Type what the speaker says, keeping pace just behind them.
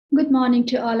Good morning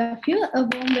to all of you. A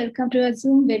warm welcome to a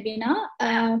Zoom webinar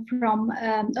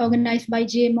organized by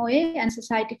GMOA and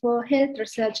Society for Health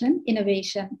Research and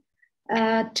Innovation.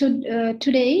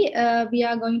 Today, we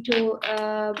are going to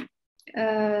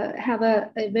have a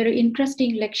very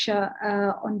interesting lecture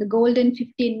on the golden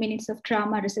 15 minutes of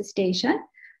trauma resuscitation.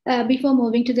 Before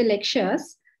moving to the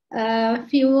lectures, a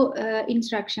few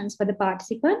instructions for the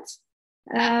participants.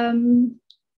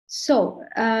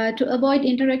 To avoid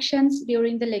interactions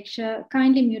during the lecture,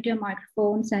 kindly mute your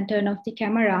microphones and turn off the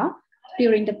camera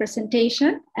during the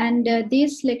presentation. And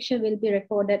this lecture will be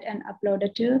recorded and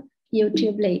uploaded to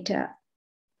YouTube later.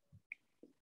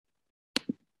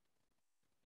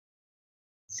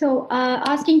 So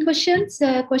asking questions,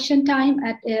 question time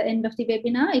at the end of the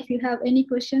webinar. If you have any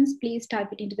questions, please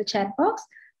type it into the chat box.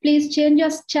 Please change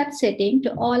your chat setting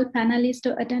to all panelists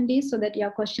or attendees so that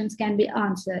your questions can be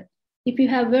answered. If you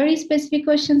have very specific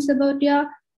questions about your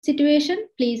situation,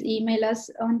 please email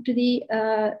us onto the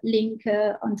link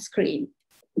on screen.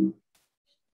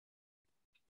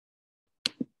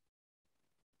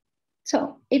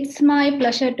 So it's my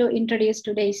pleasure to introduce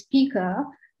today's speaker,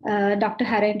 Dr.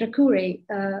 Harendara Cooray,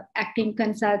 acting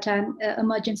consultant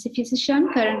emergency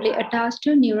physician, currently attached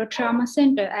to Neurotrauma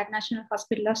Center at National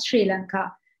Hospital of Sri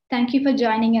Lanka. Thank you for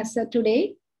joining us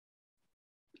today.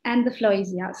 And the floor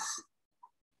is yours.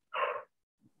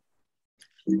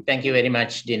 Thank you very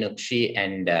much, Dinukshi,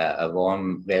 and a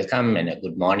warm welcome and a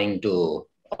good morning to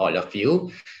all of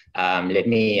you. Let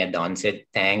me at the onset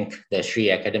thank the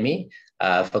sHRI Academy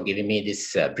for giving me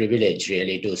this privilege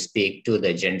really to speak to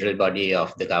the general body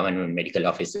of the Government Medical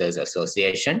Officers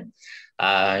Association.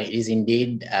 It is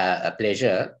indeed a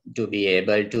pleasure to be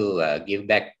able to give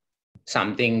back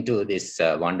something to this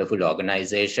wonderful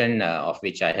organization of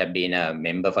which I have been a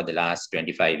member for the last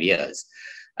 25 years.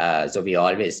 So we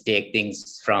always take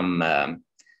things from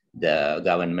the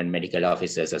Government Medical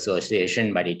Officers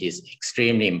Association, but it is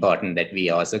extremely important that we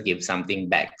also give something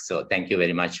back. So thank you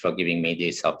very much for giving me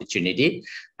this opportunity.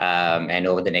 And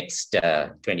over the next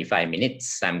 25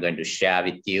 minutes, I'm going to share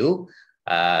with you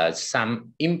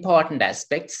some important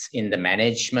aspects in the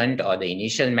management or the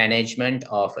initial management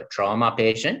of a trauma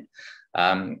patient.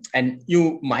 And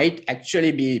you might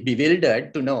actually be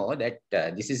bewildered to know that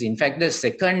this is in fact the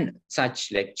second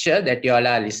such lecture that you all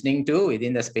are listening to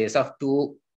within the space of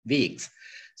 2 weeks.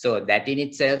 So that in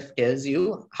itself tells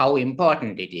you how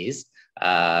important it is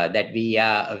that we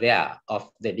are aware of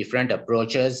the different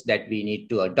approaches that we need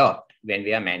to adopt when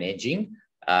we are managing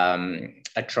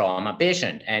a trauma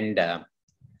patient. And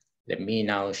let me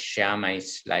now share my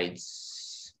slides.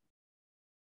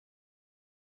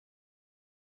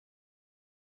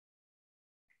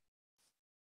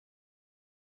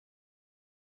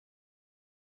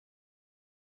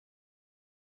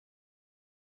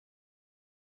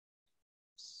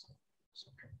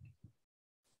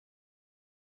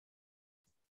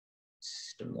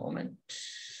 Just a moment.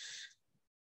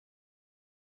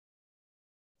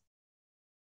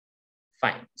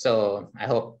 Fine. So I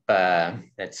hope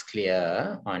that's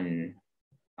clear on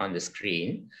the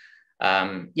screen.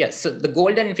 Yes, so the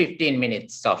golden 15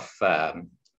 minutes of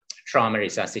trauma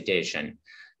resuscitation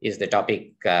is the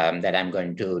topic that I'm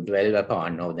going to dwell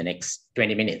upon over the next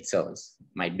 20 minutes. So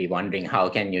might be wondering, how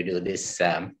can you do this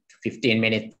 15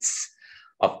 minutes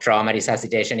of trauma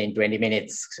resuscitation in 20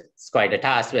 minutes? It's quite a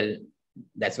task. Well,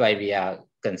 that's why we are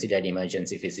considered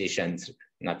emergency physicians.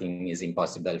 Nothing is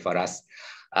impossible for us.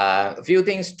 A few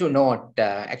things to note,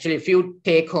 actually a few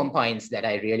take-home points that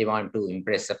I really want to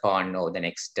impress upon over the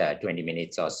next 20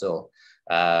 minutes or so.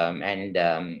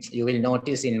 You will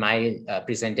notice in my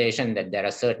presentation that there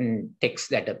are certain texts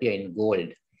that appear in gold.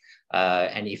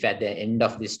 And if at the end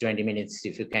of this 20 minutes,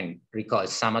 if you can recall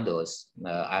some of those,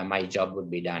 my job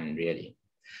would be done really.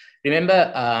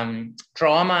 Remember,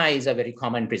 trauma is a very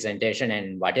common presentation,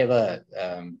 and whatever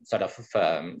sort of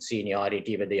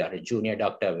seniority, whether you're a junior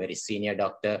doctor, a very senior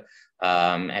doctor,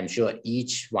 I'm sure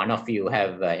each one of you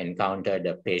have encountered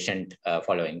a patient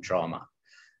following trauma.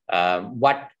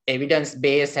 What evidence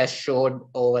base has showed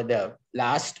over the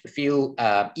last few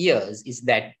years is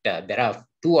that there are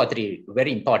 2 or 3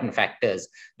 very important factors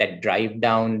that drive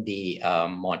down the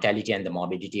mortality and the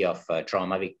morbidity of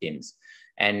trauma victims.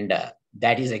 And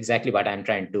that is exactly what I'm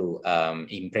trying to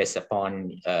impress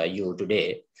upon you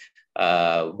today.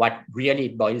 What really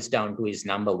it boils down to is,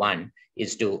 number 1,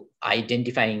 is to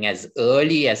identifying as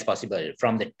early as possible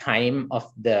from the time of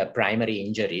the primary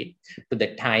injury to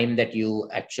the time that you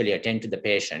actually attend to the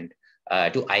patient,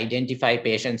 to identify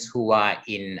patients who are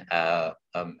in a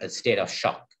state of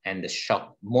shock. And the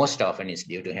shock most often is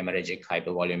due to hemorrhagic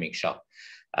hypovolemic shock.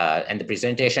 And the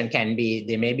presentation can be,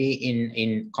 they may be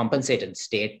in compensated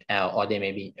state, or they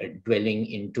may be dwelling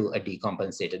into a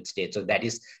decompensated state. So that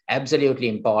is absolutely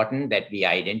important that we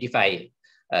identify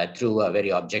through a very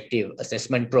objective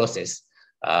assessment process,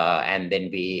 and then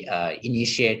we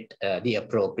initiate the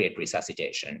appropriate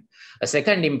resuscitation. A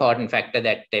second important factor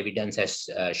that evidence has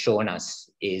shown us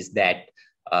is that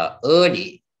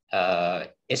early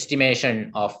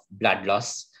estimation of blood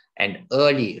loss and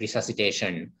early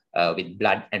resuscitation with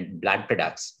blood and blood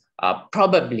products are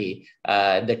probably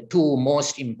the two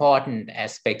most important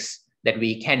aspects that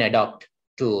we can adopt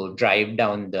to drive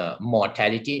down the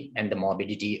mortality and the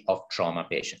morbidity of trauma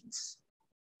patients.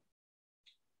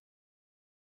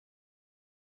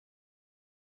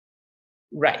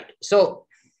 Right, so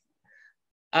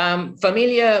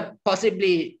familiar,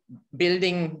 possibly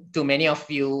building to many of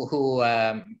you who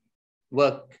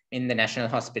work in the National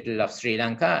Hospital of Sri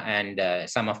Lanka, and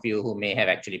some of you who may have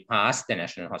actually passed the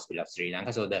National Hospital of Sri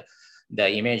Lanka. So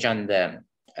the image on the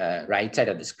right side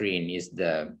of the screen is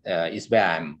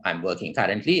where I'm working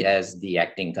currently as the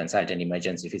acting consultant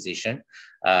emergency physician.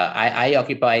 I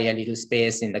occupy a little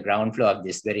space in the ground floor of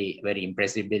this very, very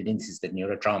impressive building. This is the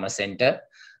Neurotrauma Center.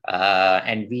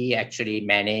 And we actually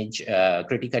manage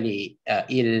critically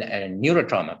ill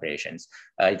neurotrauma patients.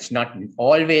 It's not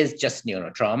always just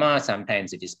neurotrauma.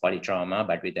 Sometimes it is polytrauma,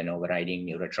 but with an overriding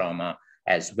neurotrauma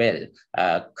as well.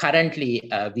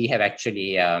 Currently, we have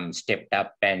actually stepped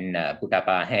up and put up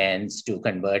our hands to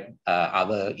convert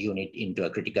our unit into a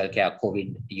critical care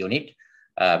COVID unit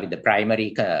with the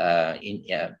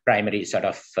primary sort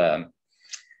of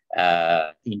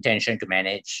intention to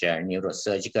manage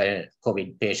neurosurgical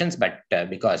COVID patients, but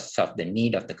because of the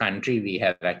need of the country, we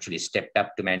have actually stepped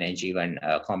up to manage even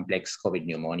complex COVID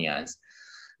pneumonias.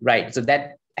 Right, so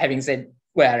that having said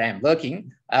where I'm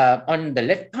working, on the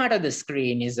left part of the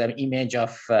screen is an image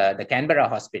of the Canberra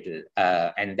Hospital,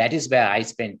 and that is where I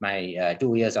spent my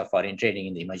 2 years of foreign training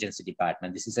in the emergency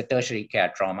department. This is a tertiary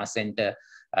care trauma center.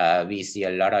 We see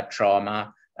a lot of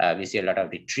trauma. We see a lot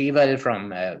of retrieval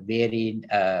from varied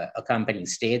accompanying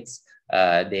states.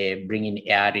 They bring in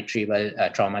air retrieval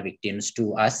trauma victims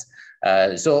to us.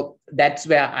 So that's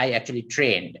where I actually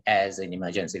trained as an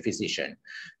emergency physician.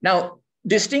 Now,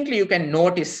 distinctly, you can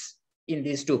notice in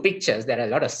these two pictures, there are a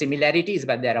lot of similarities,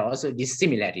 but there are also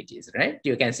dissimilarities, right?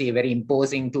 You can see very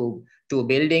imposing two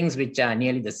buildings, which are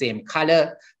nearly the same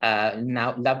color.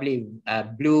 Now, lovely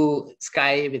blue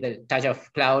sky with a touch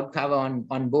of cloud cover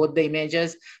on both the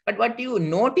images. But what you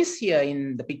notice here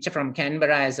in the picture from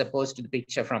Canberra, as opposed to the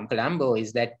picture from Colombo,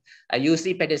 is that you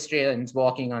see pedestrians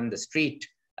walking on the street.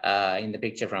 In the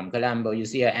picture from Colombo, you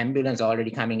see an ambulance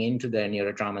already coming into the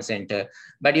neurotrauma center,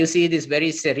 but you see this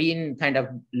very serene kind of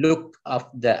look of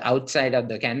the outside of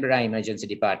the Canberra emergency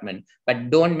department.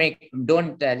 But don't let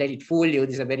it fool you.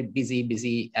 This is a very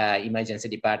busy emergency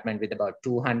department with about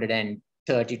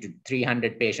 230 to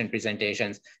 300 patient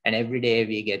presentations, and every day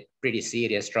we get pretty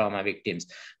serious trauma victims.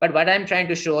 But what I'm trying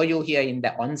to show you here in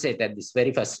the onset at this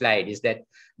very first slide is that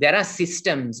there are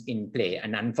systems in play,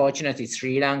 and unfortunately,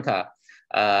 Sri Lanka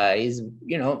is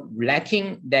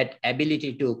lacking that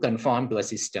ability to conform to a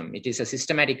system. It is a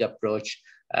systematic approach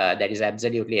that is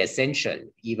absolutely essential,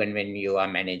 even when you are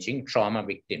managing trauma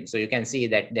victims. So you can see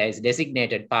that there is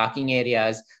designated parking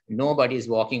areas, nobody is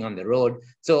walking on the road.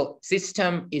 So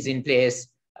system is in place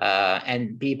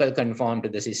and people conform to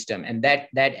the system, and that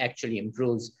actually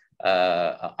improves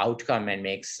outcome and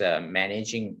makes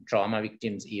managing trauma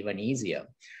victims even easier.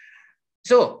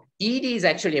 So ED is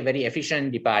actually a very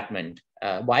efficient department.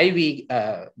 Why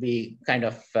we kind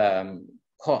of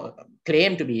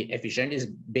claim to be efficient is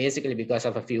basically because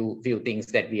of a few things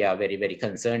that we are very, very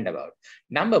concerned about.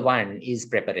 Number one is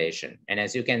preparation. And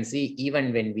as you can see,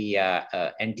 even when we are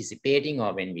anticipating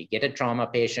or when we get a trauma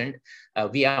patient,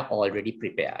 we are already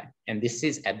prepared. And this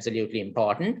is absolutely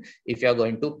important if you're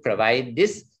going to provide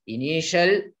this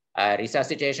initial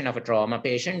resuscitation of a trauma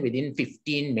patient within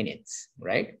 15 minutes,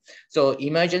 right? So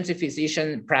emergency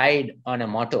physician pride on a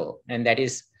motto, and that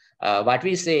is what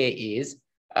we say is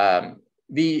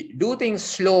we do things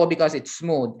slow because it's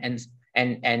smooth,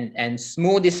 and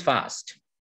smooth is fast,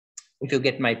 if you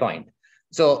get my point.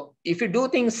 So if you do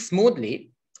things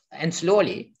smoothly and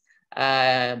slowly,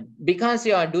 because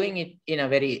you are doing it in a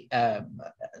very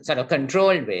sort of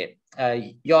controlled way,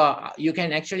 you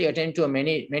can actually attend to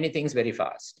many things very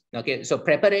fast. Okay, so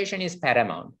preparation is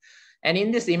paramount. And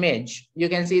in this image, you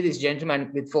can see this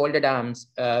gentleman with folded arms,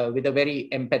 with a very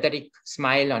empathetic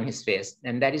smile on his face,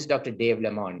 and that is Dr. Dave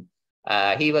Lamont.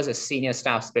 He was a senior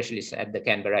staff specialist at the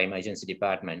Canberra Emergency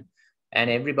Department, and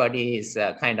everybody is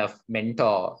kind of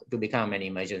mentor to become an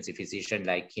emergency physician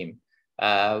like him.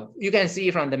 You can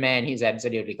see from the man, he's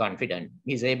absolutely confident.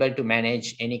 He's able to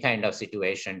manage any kind of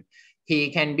situation. He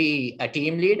can be a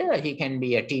team leader, he can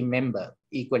be a team member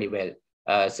equally well,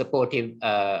 supporting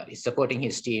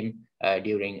his team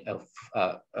during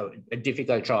a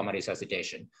difficult trauma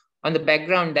resuscitation. On the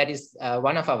background, that is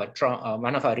one of our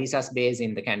resus bays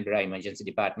in the Canberra Emergency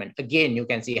Department. Again, you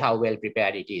can see how well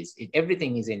prepared it is.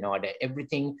 Everything is in order.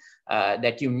 Everything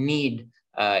that you need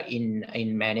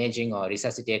in managing or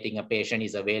resuscitating a patient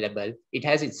is available. It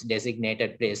has its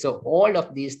designated place. So all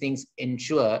of these things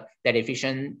ensure that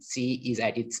efficiency is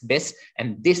at its best,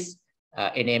 and this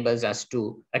enables us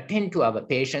to attend to our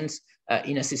patients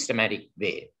in a systematic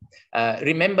way.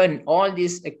 Remember, all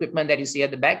this equipment that you see at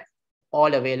the back,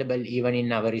 all available even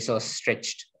in our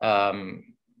resource-stretched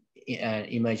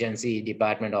emergency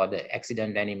department or the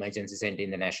accident and emergency center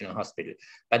in the National Hospital.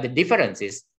 But the difference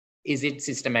is it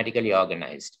systematically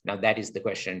organized? Now that is the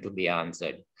question to be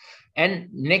answered. And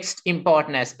next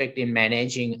important aspect in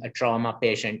managing a trauma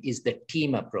patient is the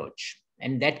team approach.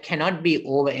 And that cannot be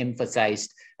overemphasized,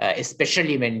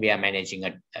 especially when we are managing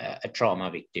a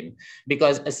trauma victim,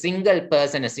 because a single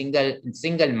person, a single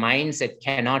mindset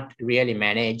cannot really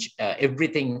manage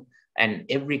everything and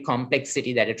every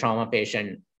complexity that a trauma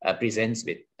patient presents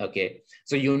with. Okay,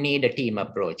 so you need a team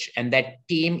approach, and that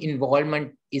team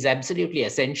involvement is absolutely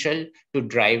essential to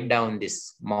drive down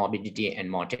this morbidity and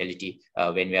mortality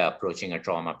when we are approaching a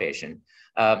trauma patient.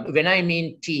 When I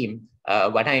mean team,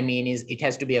 what I mean is it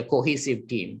has to be a cohesive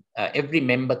team. Every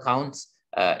member counts.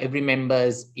 Every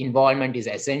member's involvement is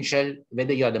essential.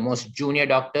 Whether you're the most junior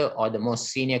doctor or the most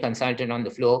senior consultant on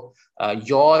the floor,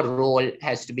 your role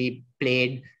has to be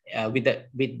played with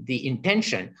the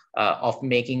intention of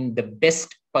making the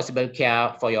best possible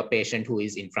care for your patient who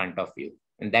is in front of you.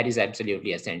 And that is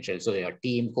absolutely essential. So your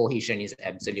team cohesion is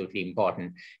absolutely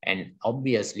important. And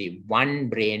obviously, one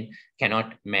brain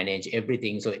cannot manage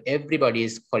everything. So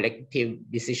everybody's collective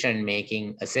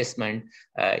decision-making assessment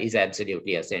is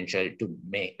absolutely essential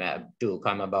to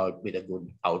come about with a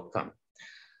good outcome.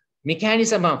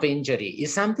 Mechanism of injury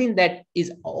is something that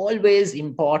is always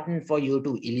important for you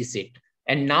to elicit.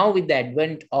 And now with the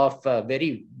advent of a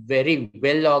very, very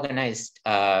well-organized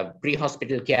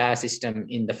pre-hospital care system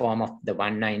in the form of the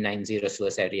 1990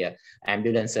 sHRI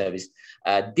ambulance service,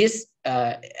 this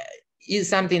is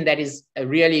something that is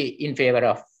really in favor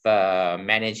of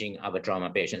managing our trauma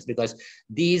patients, because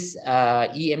these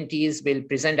EMTs will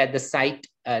present at the site.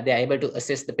 They are able to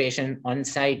assess the patient on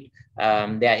site.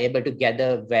 They are able to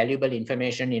gather valuable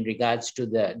information in regards to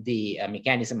the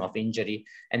mechanism of injury.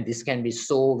 And this can be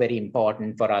so very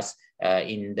important for us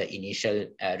in the initial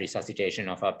resuscitation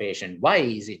of our patient. Why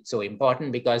is it so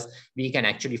important? Because we can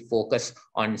actually focus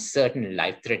on certain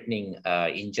life-threatening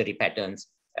injury patterns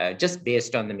just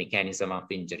based on the mechanism of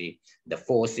injury, the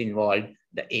force involved,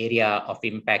 the area of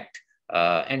impact,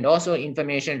 and also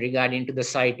information regarding to the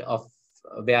site of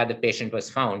where the patient was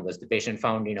found. Was the patient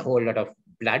found in a whole lot of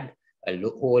blood, a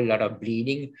whole lot of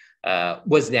bleeding?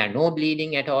 Was there no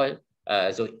bleeding at all?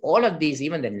 So all of these,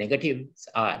 even the negatives,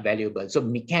 are valuable. So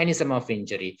mechanism of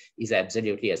injury is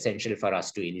absolutely essential for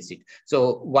us to elicit.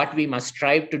 So what we must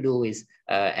strive to do is,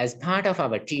 as part of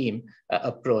our team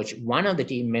approach, one of the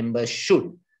team members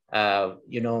should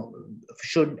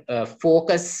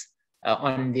focus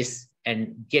on this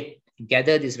and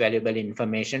gather this valuable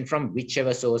information from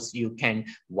whichever source you can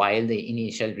while the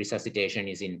initial resuscitation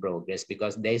is in progress,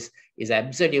 because this is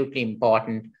absolutely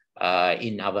important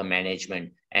in our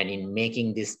management and in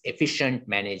making this efficient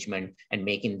management and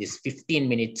making this 15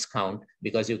 minutes count,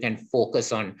 because you can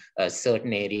focus on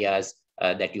certain areas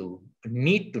that you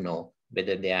need to know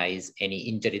whether there is any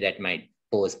injury that might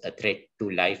pose a threat to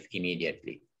life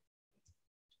immediately.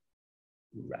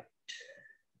 Right.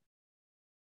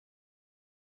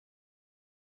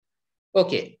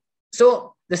 Okay,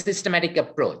 so the systematic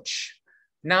approach.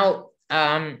 Now,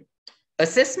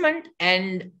 assessment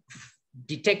and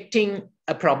detecting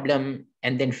a problem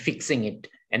and then fixing it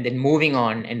and then moving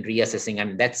on and reassessing,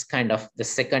 and that's kind of the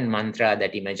second mantra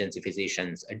that emergency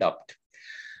physicians adopt.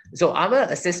 So our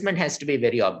assessment has to be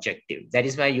very objective. That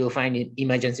is why you find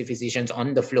emergency physicians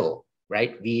on the floor,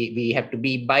 right? We have to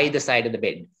be by the side of the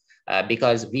bed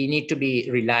because we need to be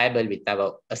reliable with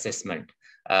our assessment.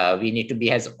 We need to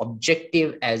be as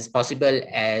objective as possible,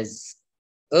 as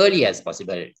early as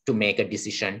possible, to make a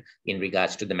decision in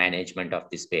regards to the management of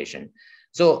this patient.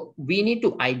 So we need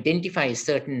to identify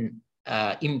certain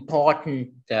important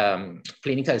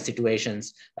clinical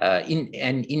situations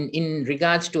in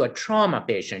regards to a trauma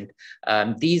patient.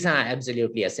 These are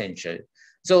absolutely essential.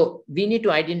 So we need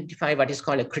to identify what is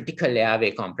called a critical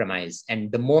airway compromise.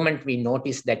 And the moment we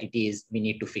notice that it is, we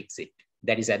need to fix it.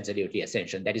 That is absolutely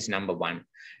essential. That is number one.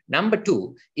 Number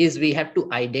two is we have to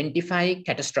identify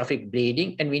catastrophic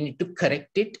bleeding, and we need to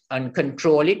correct it and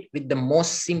control it with the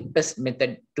most simplest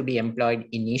method to be employed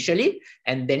initially,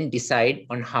 and then decide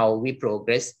on how we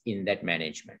progress in that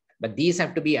management. But these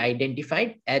have to be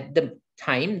identified at the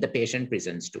time the patient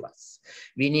presents to us.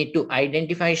 We need to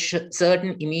identify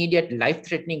certain immediate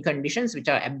life-threatening conditions which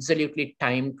are absolutely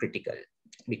time critical,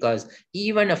 because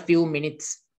even a few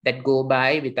minutes that go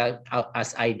by without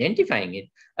us identifying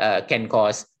it can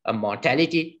cause a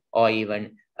mortality or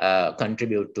even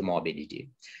contribute to morbidity.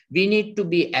 We need to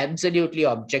be absolutely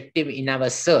objective in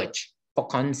our search for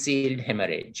concealed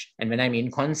hemorrhage. And when I mean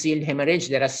concealed hemorrhage,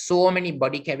 there are so many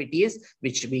body cavities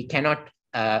which we cannot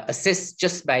assess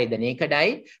just by the naked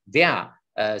eye, where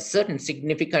certain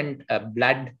significant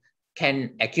blood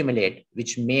can accumulate,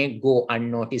 which may go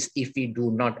unnoticed if we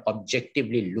do not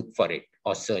objectively look for it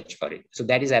or search for it. So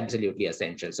that is absolutely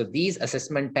essential. So these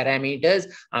assessment parameters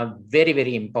are very,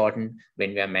 very important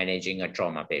when we are managing a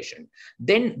trauma patient.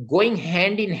 Then going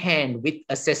hand in hand with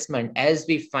assessment, as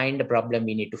we find a problem,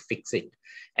 we need to fix it.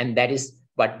 And that is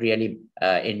what really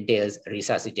entails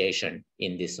resuscitation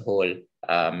in this whole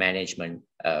management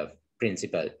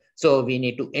principle. So we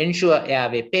need to ensure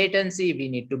airway patency. We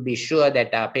need to be sure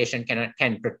that our patient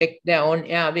can protect their own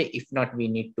airway. If not, we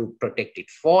need to protect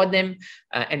it for them.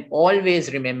 And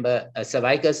always remember a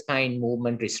cervical spine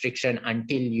movement restriction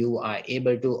until you are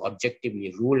able to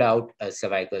objectively rule out a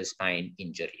cervical spine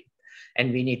injury.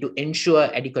 And we need to ensure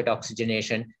adequate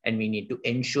oxygenation, and we need to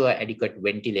ensure adequate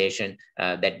ventilation,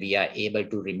 that we are able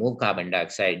to remove carbon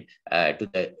dioxide to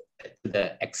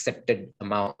the accepted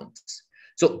amounts.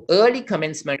 So early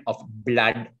commencement of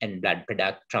blood and blood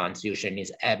product transfusion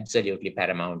is absolutely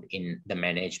paramount in the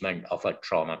management of a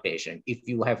trauma patient. If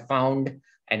you have found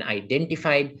and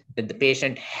identified that the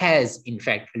patient has in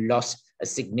fact lost a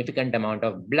significant amount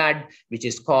of blood, which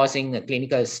is causing a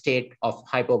clinical state of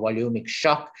hypovolemic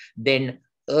shock, then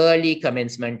early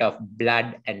commencement of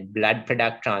blood and blood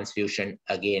product transfusion,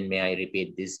 again, may I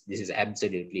repeat this, this is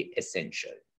absolutely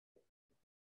essential.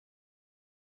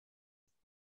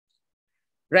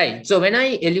 Right. So when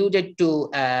I alluded to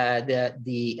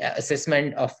the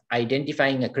assessment of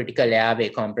identifying a critical airway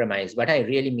compromise, what I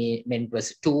really meant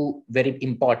was two very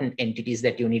important entities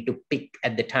that you need to pick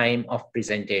at the time of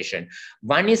presentation.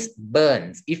 One is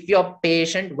burns. If your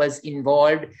patient was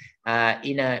involved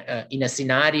in a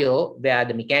scenario where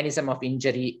the mechanism of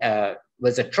injury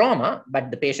was a trauma,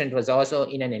 but the patient was also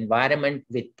in an environment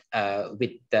with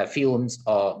fumes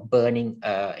or burning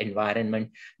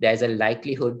environment, there's a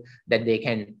likelihood that they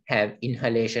can have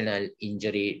inhalational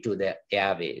injury to the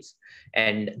airways.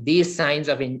 And these signs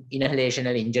of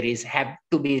inhalational injuries have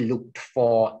to be looked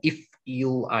for if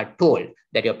you are told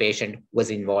that your patient was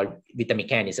involved with a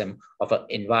mechanism of an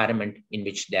environment in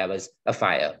which there was a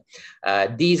fire.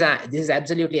 This is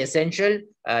absolutely essential.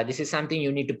 This is something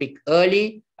you need to pick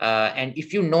early. And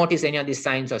if you notice any of these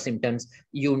signs or symptoms,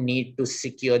 you need to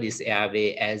secure this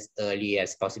airway as early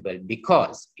as possible,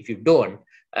 because if you don't,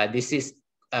 this is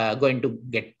going to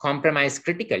get compromised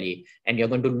critically, and you're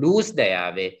going to lose the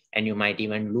airway, and you might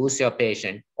even lose your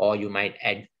patient, or you might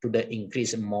add to the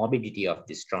increased morbidity of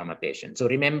this trauma patient. So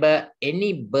remember,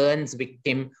 any burns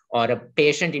victim or a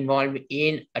patient involved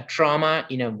in a trauma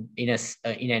in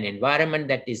an environment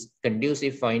that is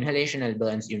conducive for inhalational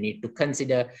burns, you need to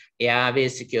consider airway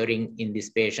securing in this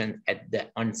patient at the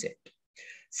onset.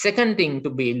 Second thing to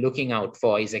be looking out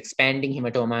for is expanding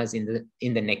hematomas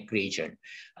in the neck region.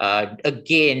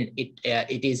 Again,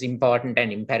 it is important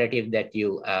and imperative that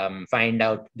you find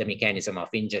out the mechanism of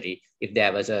injury. If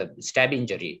there was a stab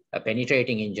injury, a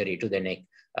penetrating injury to the neck,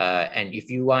 and if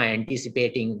you are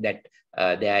anticipating that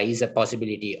there is a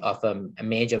possibility of a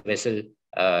major vessel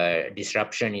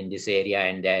disruption in this area,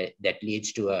 and that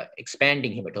leads to a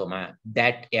expanding hematoma,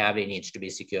 that airway needs to be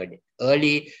secured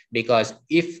early, because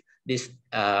if this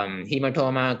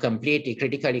hematoma completely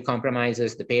critically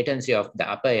compromises the patency of the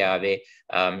upper airway,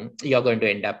 you're going to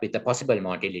end up with a possible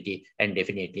mortality and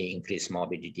definitely increased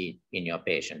morbidity in your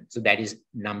patient. So that is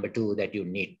number two that you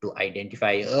need to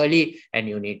identify early, and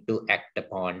you need to act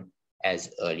upon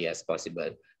as early as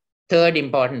possible. Third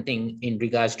important thing in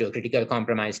regards to a critical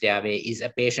compromised airway is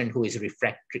a patient who is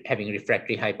having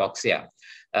refractory hypoxia.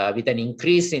 With an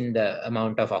increase in the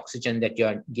amount of oxygen that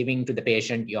you're giving to the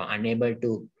patient, you're unable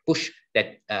to push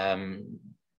that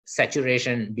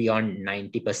saturation beyond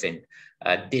 90%.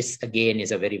 This again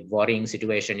is a very worrying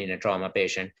situation in a trauma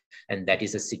patient, and that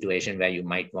is a situation where you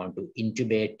might want to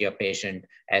intubate your patient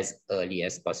as early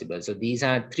as possible. So these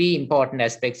are three important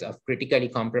aspects of critically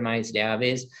compromised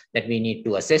airways that we need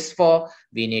to assess for,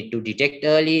 we need to detect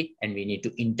early, and we need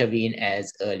to intervene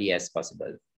as early as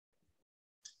possible.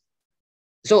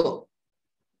 So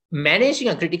managing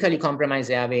a critically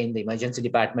compromised airway in the emergency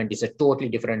department is a totally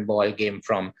different ball game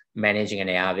from managing an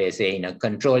airway, say, in a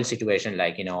controlled situation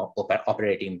like, you know,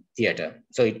 operating theater.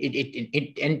 So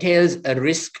it entails a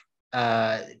risk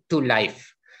to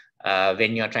life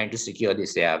when you're trying to secure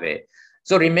this airway.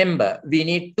 So remember, we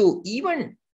need to,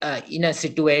 even in a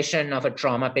situation of a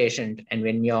trauma patient, and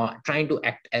when you're trying to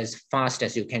act as fast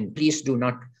as you can, please do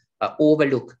not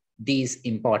overlook these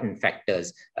important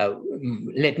factors.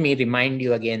 Let me remind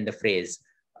you again the phrase,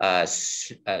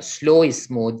 slow is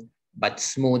smooth, but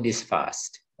smooth is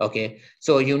fast, okay?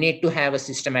 So you need to have a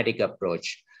systematic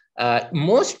approach.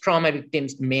 Most trauma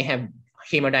victims may have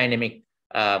hemodynamic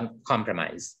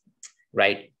compromise,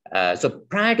 right? So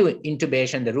prior to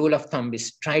intubation, the rule of thumb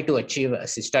is try to achieve a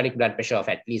systolic blood pressure of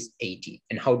at least 80.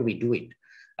 And how do we do it?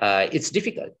 It's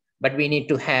difficult, but we need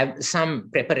to have some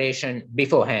preparation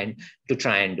beforehand to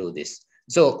try and do this.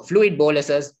 So fluid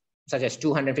boluses, such as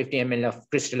 250 ml of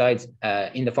crystalloids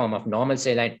in the form of normal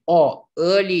saline, or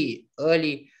early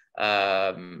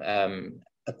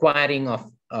acquiring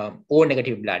of O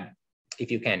negative blood, if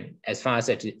you can, as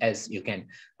fast as you can.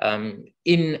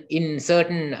 In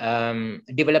certain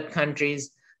developed countries,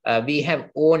 we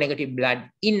have O negative blood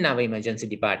in our emergency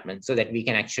department so that we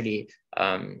can actually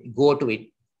go to it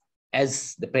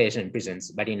as the patient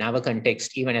presents. But in our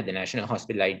context, even at the National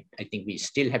Hospital, I think we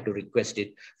still have to request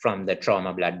it from the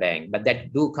trauma blood bank, but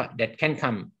that can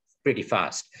come pretty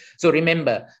fast. So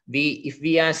remember, if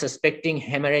we are suspecting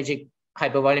hemorrhagic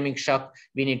hypovolemic shock,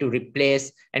 we need to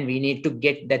replace, and we need to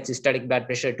get that systolic blood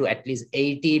pressure to at least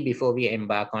 80 before we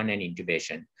embark on an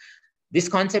intubation. This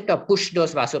concept of push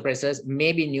dose vasopressors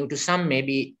may be new to some,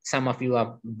 maybe some of you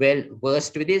are well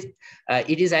versed with this.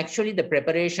 It is actually the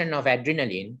preparation of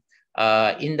adrenaline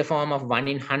in the form of 1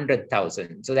 in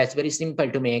 100,000. So that's very simple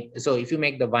to make. So if you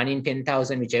make the 1 in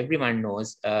 10,000, which everyone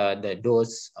knows, the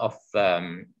dose of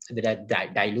the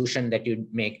dilution that you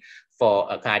make for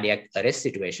a cardiac arrest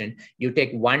situation, you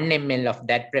take 1 ml of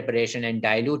that preparation and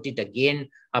dilute it again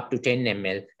up to 10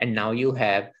 ml, and now you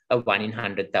have a 1 in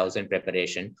 100,000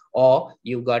 preparation, or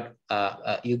you got 10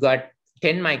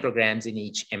 micrograms in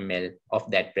each ml of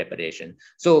that preparation.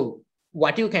 So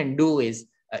what you can do is,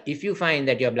 if you find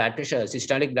that your blood pressure,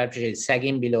 systolic blood pressure, is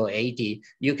sagging below 80,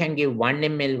 you can give 1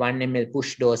 ml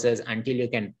push doses until you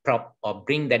can prop or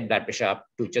bring that blood pressure up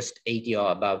to just 80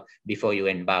 or above before you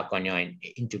embark on your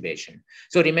intubation.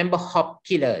 So remember, HOP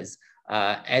killers,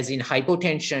 as in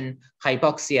hypotension,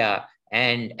 hypoxia,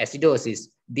 and acidosis,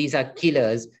 these are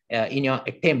killers in your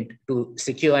attempt to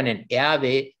secure an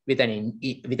airway with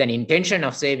an intention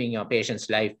of saving your patient's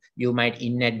life. You might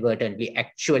inadvertently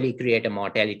actually create a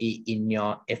mortality in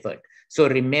your effort. So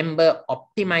remember,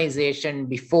 optimization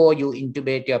before you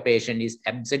intubate your patient is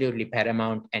absolutely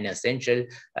paramount and essential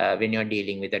when you're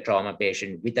dealing with a trauma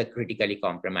patient with a critically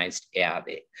compromised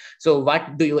airway. So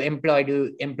what do you employ? Do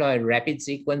you employ rapid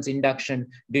sequence induction?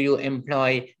 Do you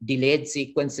employ delayed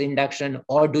sequence induction?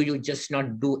 Or do you just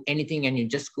not do anything and you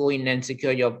just go in and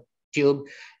secure your tube?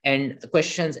 And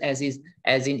questions as in,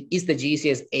 is the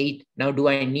GCS 8? Now, do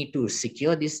I need to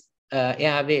secure this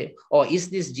airway? Or is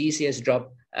this GCS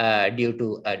drop due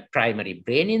to a primary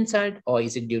brain insult, or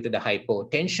is it due to the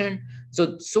hypotension?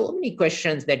 So many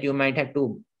questions that you might have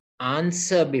to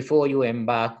answer before you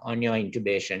embark on your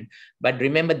intubation. But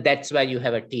remember, that's why you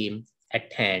have a team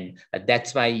at hand.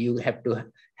 That's why you have to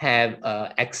have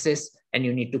access, and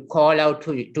you need to call out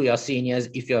to your seniors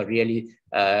if you're really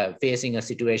facing a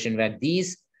situation where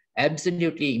these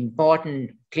absolutely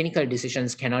important clinical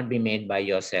decisions cannot be made by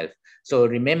yourself. So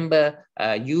remember,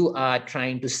 you are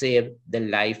trying to save the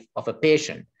life of a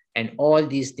patient, and all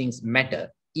these things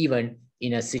matter, even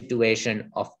in a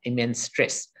situation of immense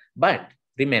stress. But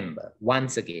remember,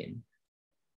 once again,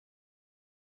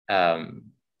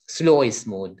 slow is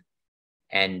smooth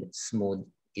and smooth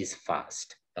is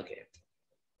fast. Okay.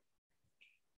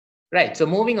 Right, so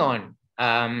moving on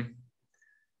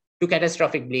to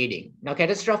catastrophic bleeding. Now,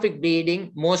 catastrophic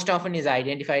bleeding most often is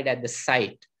identified at the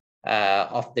site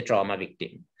of the trauma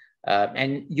victim.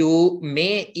 And you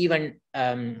may even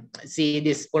see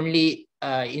this only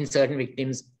in certain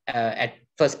victims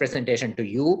first presentation to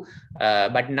you.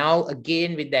 But now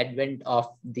again, with the advent of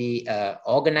the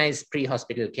organized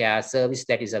pre-hospital care service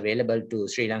that is available to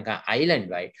Sri Lanka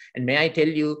island-wide, and may I tell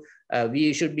you,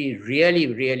 we should be really,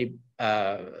 really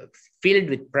filled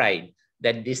with pride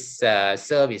that this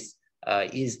service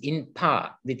is in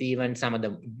par with even some of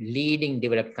the leading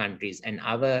developed countries, and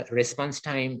our response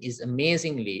time is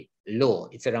amazingly low.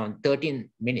 It's around 13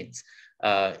 minutes,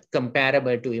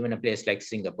 comparable to even a place like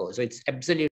Singapore. So it's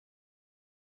absolutely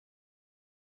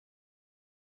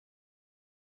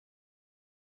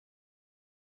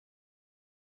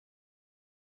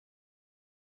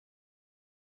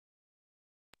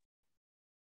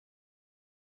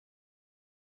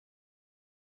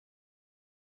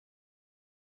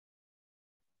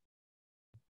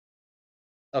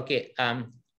okay.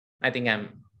 I think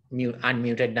I'm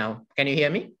unmuted now. Can you hear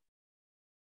me?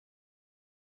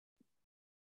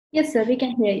 Yes, sir, we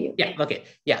can hear you. Yeah, okay.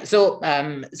 Yeah,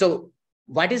 so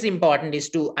what is important is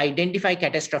to identify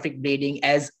catastrophic bleeding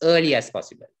as early as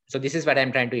possible. So this is what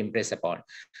I'm trying to impress upon.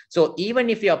 So even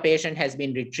if your patient has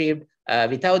been retrieved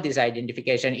without this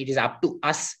identification, it is up to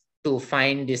us to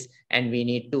find this, and we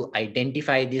need to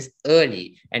identify this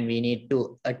early, and we need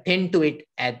to attend to it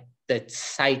at the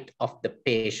site of the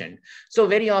patient. So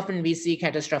very often we see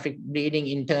catastrophic bleeding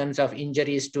in terms of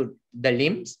injuries to the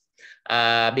limbs,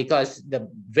 because the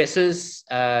vessels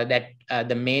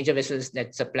the major vessels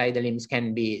that supply the limbs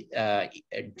can be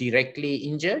directly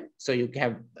injured. So you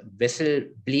have vessel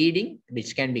bleeding,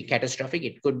 which can be catastrophic.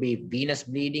 It could be venous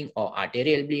bleeding or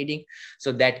arterial bleeding.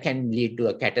 So that can lead to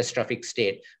a catastrophic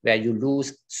state where you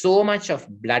lose so much of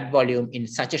blood volume in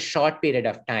such a short period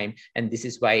of time. And this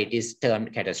is why it is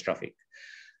termed catastrophic.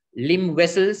 Limb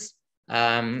vessels,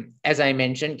 as I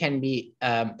mentioned, can be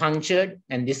punctured,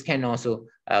 and this can also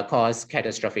cause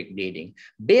catastrophic bleeding.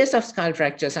 Base of skull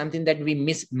fracture, something that we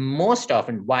miss most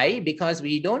often. Why? Because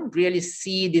we don't really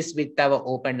see this with our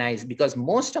open eyes, because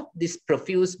most of this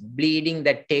profuse bleeding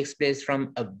that takes place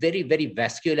from a very, very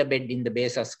vascular bed in the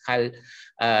base of skull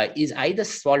is either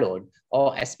swallowed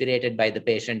or aspirated by the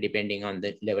patient, depending on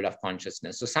the level of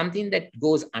consciousness. So something that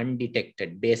goes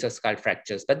undetected, base of skull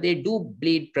fractures, but they do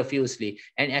bleed profusely,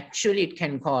 and actually it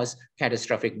can cause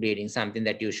catastrophic bleeding, something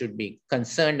that you should be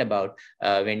concerned about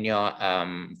when you're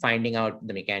finding out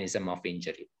the mechanism of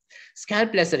injury.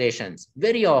 Scalp lacerations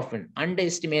very often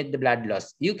underestimate the blood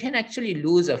loss. You can actually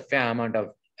lose a fair amount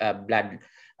of blood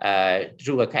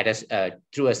through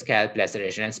a scalp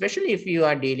laceration, especially if you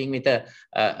are dealing with a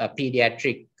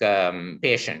pediatric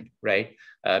patient, right?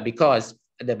 Because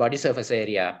the body surface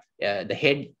area, the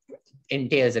head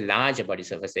entails a larger body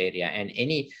surface area,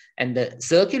 and the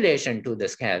circulation to the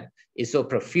scalp is so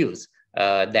profuse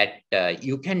that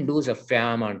you can lose a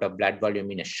fair amount of blood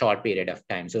volume in a short period of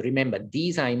time. So remember,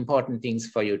 these are important things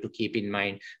for you to keep in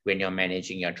mind when you're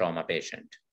managing your trauma patient.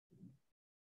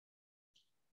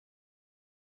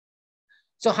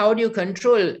 So how do you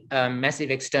control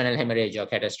massive external hemorrhage or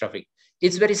catastrophic?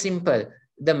 It's very simple.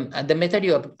 The method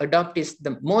you adopt is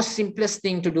the most simplest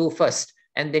thing to do first,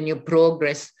 and then you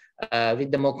progress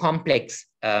with the more complex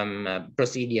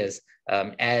procedures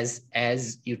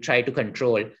as you try to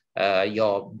control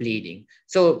your bleeding.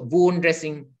 So wound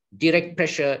dressing, direct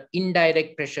pressure,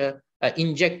 indirect pressure,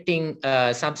 injecting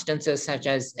substances such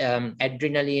as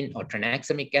adrenaline or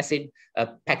tranexamic acid,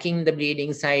 packing the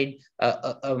bleeding side,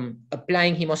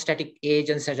 applying hemostatic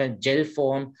agents such as gel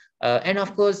form, and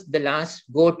of course, the last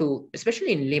go-to,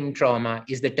 especially in limb trauma,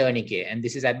 is the tourniquet. And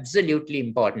this is absolutely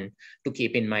important to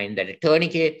keep in mind, that a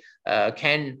tourniquet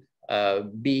can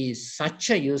be such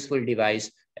a useful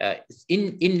device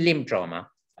in limb trauma,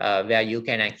 where you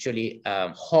can actually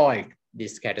halt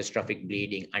this catastrophic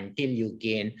bleeding until you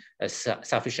gain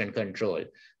sufficient control,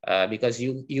 because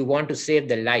you want to save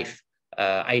the life.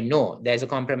 I know there's a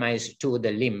compromise to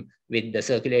the limb with the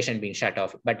circulation being shut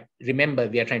off, but remember,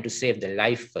 we are trying to save the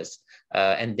life first,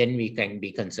 and then we can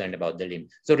be concerned about the limb.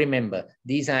 So remember,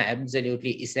 these are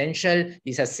absolutely essential.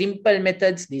 These are simple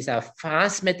methods. These are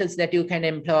fast methods that you can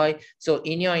employ. So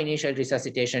in your initial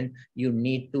resuscitation, you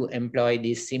need to employ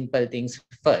these simple things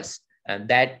first. And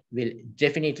that will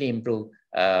definitely improve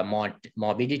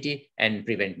morbidity and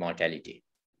prevent mortality.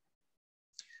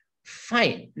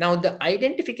 Fine. Now, the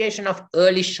identification of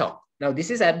early shock. Now,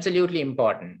 this is absolutely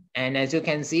important. And as you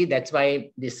can see, that's why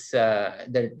this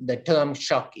the term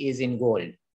shock is in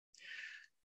gold.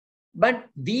 But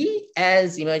we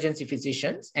as emergency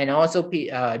physicians, and also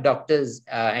doctors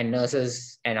and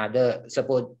nurses and other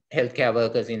support healthcare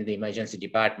workers in the emergency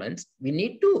departments, we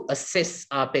need to assess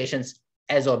our patients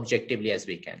as objectively as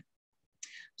we can.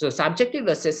 So subjective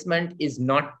assessment is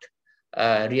not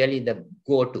really the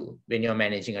go-to when you're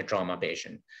managing a trauma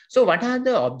patient. So what are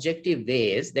the objective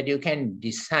ways that you can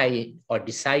decide or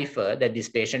decipher that this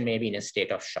patient may be in a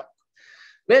state of shock?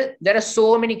 Well, there are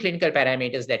so many clinical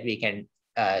parameters that we can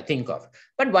think of.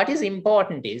 But what is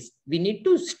important is we need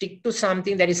to stick to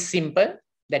something that is simple,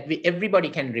 that everybody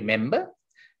can remember,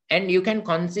 and you can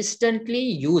consistently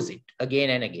use it again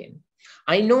and again.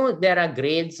 I know there are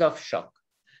grades of shock.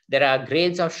 There are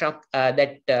grades of shock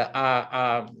that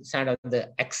are sort of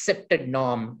the accepted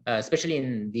norm, especially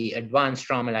in the advanced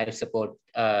trauma life support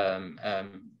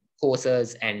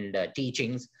courses and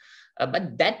teachings.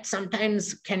 But that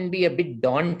sometimes can be a bit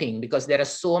daunting because there are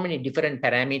so many different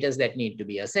parameters that need to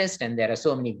be assessed, and there are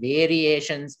so many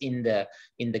variations in the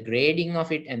grading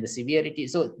of it and the severity.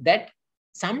 So that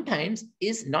sometimes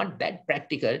is not that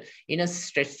practical in a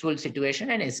stressful situation,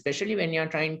 and especially when you're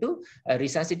trying to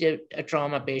resuscitate a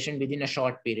trauma patient within a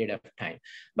short period of time.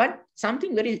 But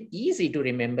something very easy to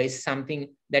remember is something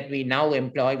that we now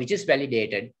employ, which is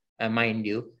validated, mind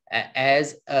you,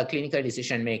 as a clinical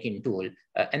decision-making tool,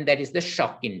 and that is the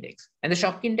shock index. And the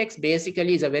shock index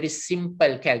basically is a very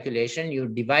simple calculation. You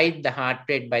divide the heart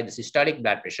rate by the systolic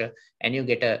blood pressure, and you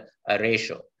get a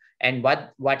ratio. And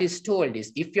what is told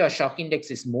is if your shock index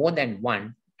is more than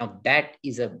 1, now that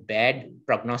is a bad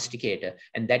prognosticator,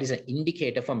 and that is an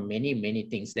indicator for many, many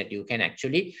things that you can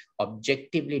actually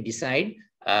objectively decide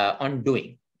on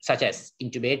doing, such as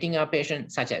intubating our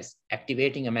patient, such as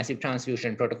activating a massive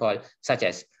transfusion protocol, such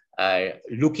as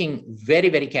looking very,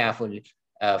 very carefully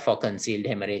for concealed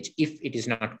hemorrhage if it is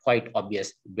not quite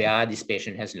obvious where this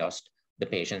patient has lost the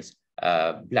patient's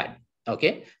blood.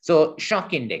 Okay, so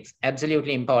shock index,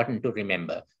 absolutely important to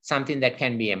remember, something that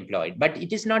can be employed, but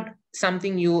it is not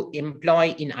something you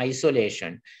employ in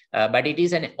isolation, but it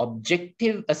is an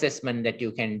objective assessment that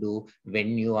you can do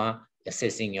when you are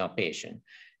assessing your patient.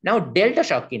 Now, delta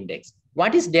shock index.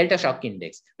 What is delta shock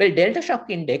index? Well, delta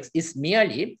shock index is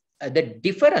merely the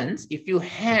difference if you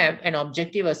have an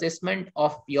objective assessment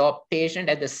of your patient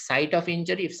at the site of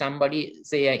injury. If somebody,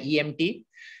 say an EMT,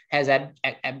 has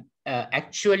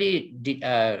actually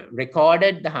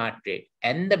recorded the heart rate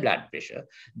and the blood pressure,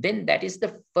 then that is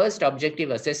the first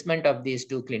objective assessment of these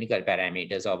two clinical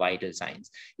parameters or vital signs.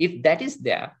 If that is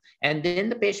there, and then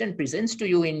the patient presents to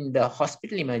you in the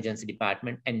hospital emergency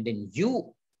department, and then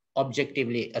you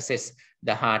objectively assess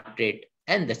the heart rate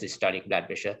and the systolic blood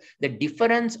pressure, the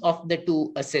difference of the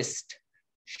two assessed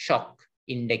shock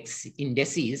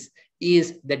indices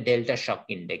is the delta shock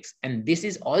index. And this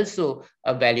is also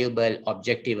a valuable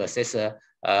objective assessor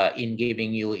in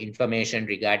giving you information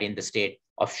regarding the state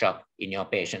of shock in your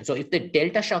patient. So if the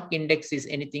delta shock index is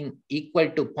anything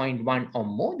equal to 0.1 or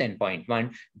more than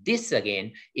 0.1, this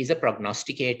again is a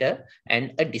prognosticator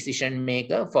and a decision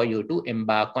maker for you to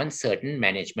embark on certain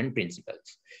management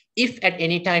principles. If at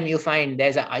any time you find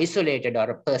there's an isolated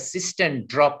or a persistent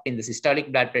drop in the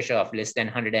systolic blood pressure of less than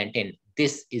 110,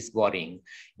 this is worrying.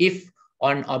 If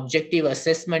on objective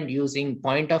assessment using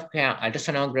point of care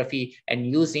ultrasonography and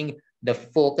using the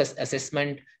focus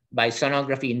assessment by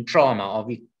sonography in trauma,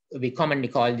 or we commonly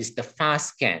call this the FAST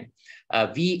scan,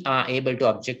 we are able to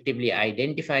objectively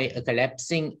identify a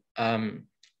collapsing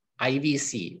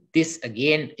IVC. This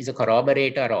again is a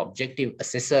corroborator or objective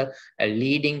assessor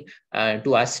leading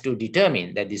to us to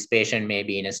determine that this patient may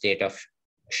be in a state of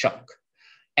shock.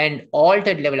 And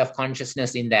altered level of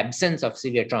consciousness in the absence of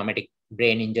severe traumatic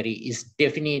brain injury is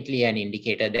definitely an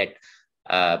indicator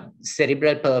that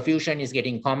cerebral perfusion is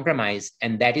getting compromised,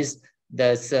 and that is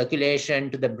the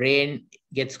circulation to the brain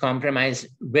gets compromised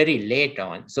very late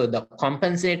on. So the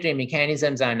compensatory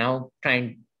mechanisms are now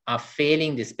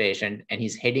failing this patient, and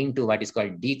he's heading to what is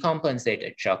called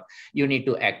decompensated shock. You need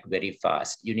to act very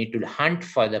fast. You need to hunt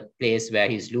for the place where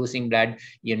he's losing blood.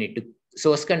 You need to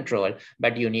source control,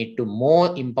 but you need to,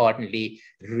 more importantly,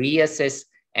 reassess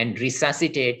and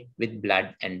resuscitate with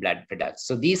blood and blood products.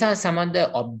 So these are some of the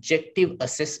objective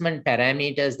assessment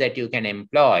parameters that you can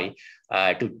employ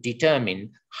to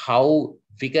determine how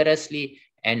vigorously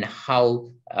and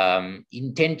how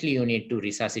intently you need to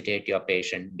resuscitate your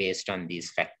patient based on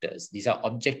these factors. These are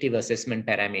objective assessment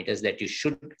parameters that you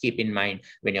should keep in mind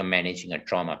when you're managing a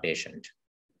trauma patient.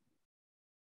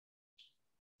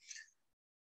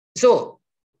 So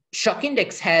shock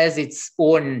index has its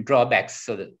own drawbacks.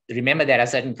 So remember, there are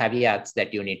certain caveats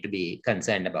that you need to be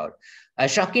concerned about. A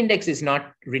shock index is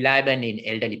not reliable in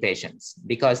elderly patients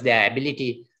because their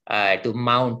ability to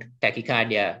mount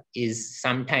tachycardia is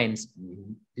sometimes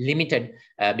limited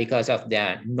because of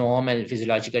their normal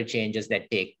physiological changes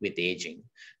that take with aging.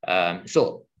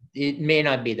 So it may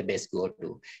not be the best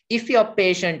go-to. If your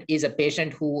patient is a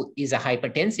patient who is a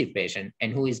hypertensive patient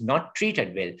and who is not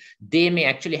treated well, they may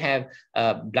actually have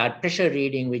a blood pressure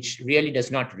reading which really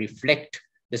does not reflect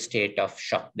the state of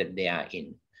shock that they are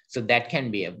in. So that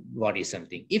can be a worrisome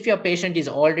thing. If your patient is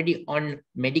already on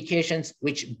medications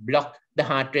which block the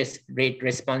heart rate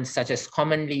response, such as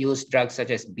commonly used drugs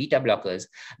such as beta blockers,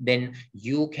 then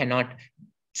you cannot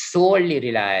solely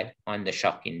rely on the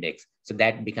shock index. So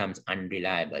that becomes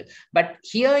unreliable. But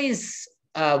here is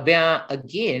where,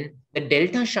 again, the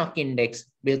delta shock index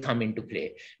will come into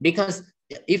play. Because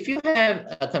if you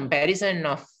have a comparison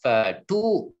of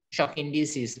two shock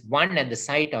indices, one at the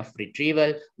site of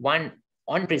retrieval, one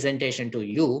on presentation to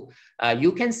you,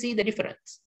 you can see the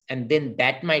difference. And then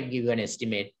that might give you an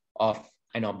estimate of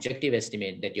an objective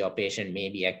estimate that your patient may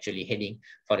be actually heading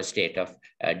for a state of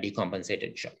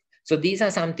decompensated shock. So these are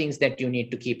some things that you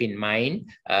need to keep in mind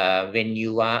when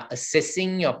you are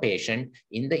assessing your patient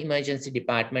in the emergency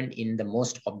department in the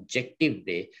most objective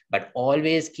way, but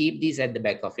always keep these at the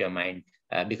back of your mind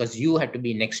because you have to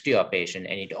be next to your patient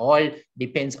and it all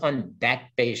depends on that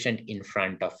patient in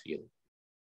front of you.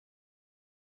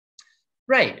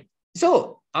 Right.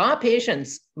 So our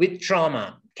patients with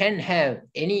trauma can have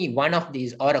any one of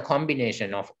these or a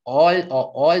combination of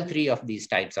all three of these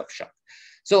types of shock.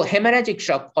 So hemorrhagic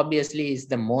shock obviously is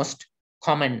the most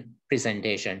common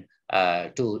presentation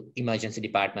to emergency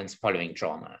departments following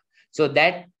trauma. So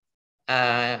that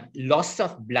loss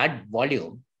of blood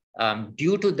volume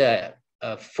due to the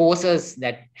forces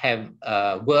that have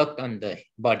worked on the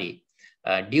body,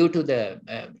 due to the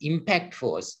impact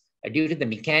force, due to the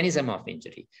mechanism of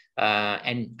injury,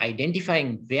 and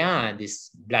identifying where this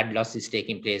blood loss is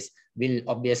taking place will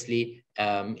obviously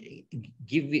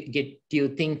get you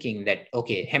thinking that,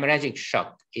 okay, hemorrhagic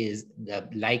shock is the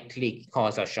likely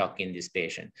cause of shock in this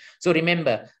patient. So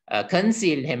remember,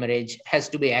 concealed hemorrhage has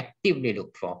to be actively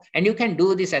looked for. And you can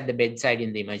do this at the bedside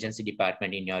in the emergency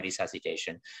department in your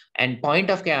resuscitation. And point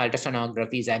of care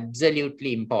ultrasonography is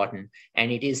absolutely important.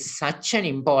 And it is such an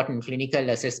important clinical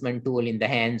assessment tool in the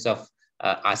hands of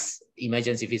us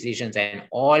emergency physicians and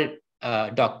all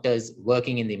doctors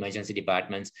working in the emergency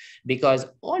departments, because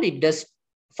all it does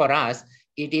for us,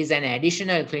 it is an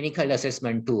additional clinical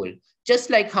assessment tool,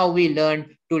 just like how we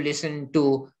learn to listen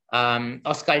to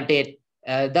auscultate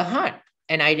the heart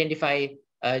and identify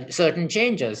certain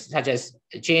changes, such as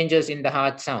changes in the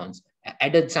heart sounds,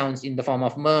 added sounds in the form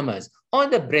of murmurs, or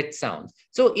the breath sounds.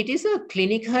 So it is a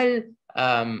clinical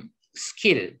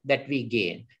skill that we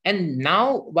gain. And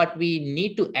now what we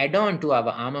need to add on to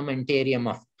our armamentarium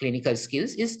of clinical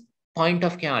skills is point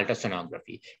of care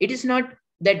ultrasonography. It is not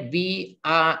that we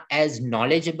are as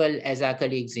knowledgeable as our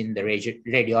colleagues in the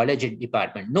radiology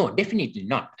department. No, definitely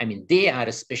not. I mean, they are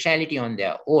a specialty on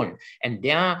their own, and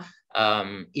their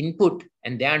input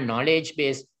and their knowledge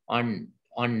base on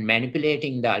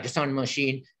manipulating the ultrasound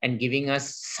machine and giving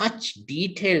us such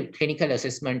detailed clinical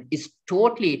assessment is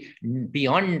totally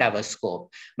beyond our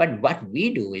scope. But what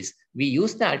we do is we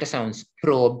use the ultrasound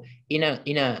probe in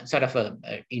a sort of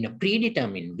in a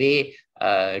predetermined way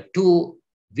to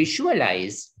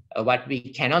visualize what we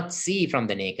cannot see from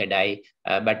the naked eye,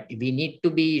 but we need to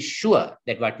be sure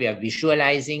that what we are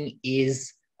visualizing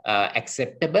is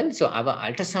acceptable. So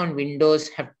our ultrasound windows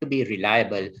have to be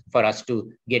reliable for us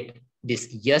to get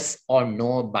this yes or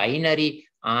no binary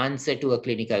answer to a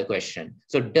clinical question.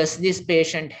 So does this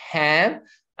patient have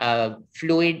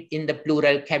fluid in the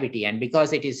pleural cavity? And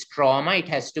because it is trauma, it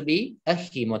has to be a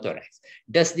hemothorax.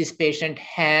 Does this patient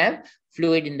have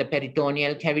fluid in the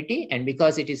peritoneal cavity? And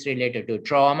because it is related to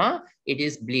trauma, it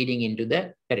is bleeding into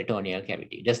the peritoneal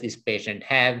cavity. Does this patient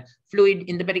have fluid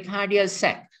in the pericardial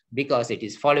sac? Because it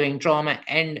is following trauma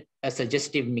and a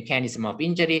suggestive mechanism of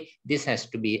injury, this has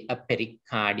to be a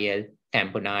pericardial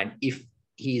tamponade if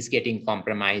he is getting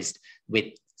compromised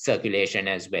with circulation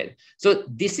as well. So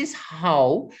this is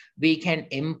how we can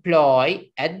employ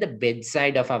at the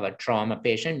bedside of our trauma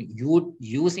patient,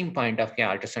 using point of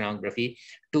care ultrasonography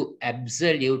to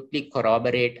absolutely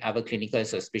corroborate our clinical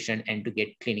suspicion and to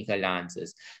get clinical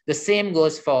answers. The same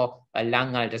goes for a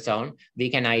lung ultrasound. We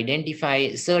can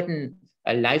identify certain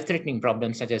life-threatening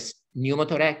problems such as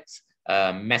pneumothorax,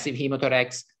 massive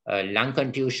hemothorax, lung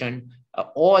contusion.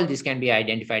 All this can be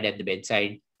identified at the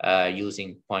bedside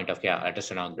using point of care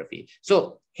ultrasonography.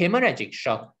 So hemorrhagic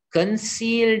shock,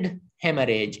 concealed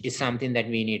hemorrhage is something that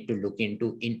we need to look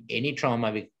into in any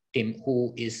trauma victim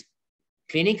who is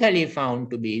clinically found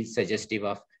to be suggestive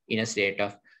of in a state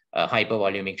of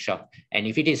hypovolemic shock. And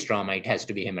if it is trauma, it has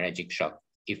to be hemorrhagic shock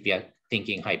if we are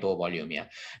thinking hypovolemia.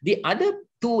 The other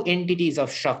two entities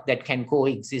of shock that can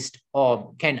coexist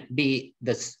or can be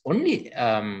the only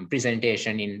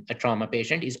presentation in a trauma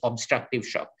patient is obstructive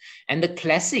shock. And the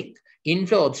classic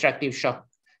inflow obstructive shock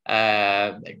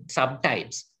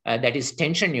subtypes, that is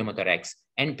tension pneumothorax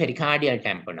and pericardial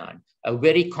tamponade, a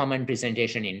very common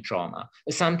presentation in trauma,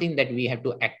 something that we have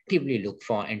to actively look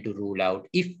for and to rule out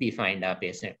if we find our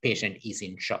patient is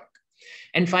in shock.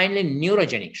 And finally,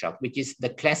 neurogenic shock, which is the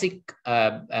classic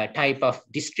type of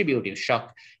distributive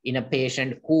shock in a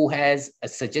patient who has a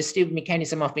suggestive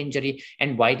mechanism of injury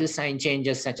and vital sign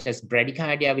changes such as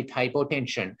bradycardia with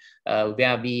hypotension,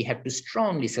 where we have to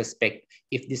strongly suspect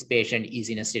if this patient is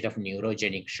in a state of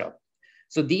neurogenic shock.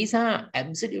 So these are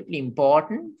absolutely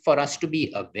important for us to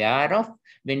be aware of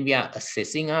when we are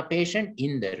assessing our patient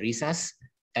in the resus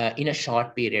in a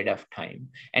short period of time.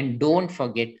 And don't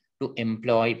forget to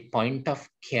employ point of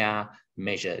care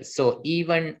measures. So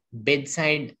even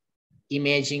bedside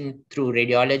imaging through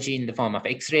radiology in the form of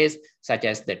X-rays, such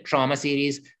as the trauma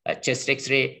series, a chest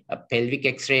X-ray, a pelvic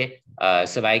X-ray,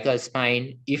 cervical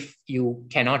spine. If you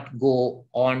cannot go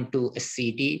on to a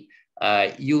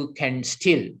CT, you can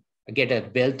still get a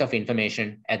wealth of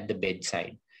information at the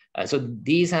bedside. So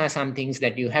these are some things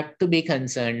that you have to be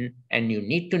concerned and you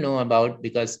need to know about,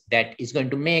 because that is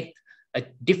going to make a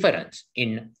difference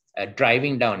in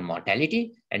driving down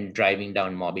mortality and driving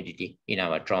down morbidity in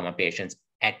our trauma patients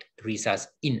at resus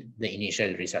in the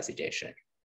initial resuscitation.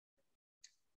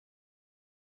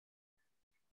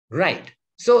 Right.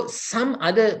 So some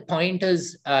other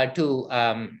pointers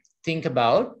to think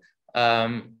about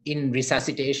in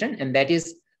resuscitation, and that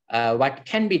is what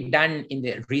can be done in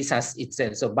the resus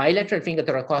itself. So bilateral finger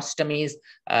thoracostomies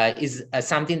is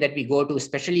something that we go to,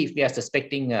 especially if we are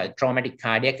suspecting traumatic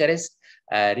cardiac arrest.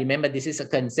 Remember, this is a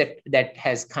concept that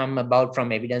has come about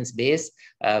from evidence base,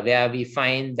 where we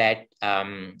find that,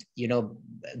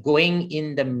 going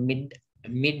in the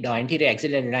mid or anterior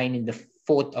axillary line in the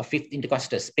fourth or fifth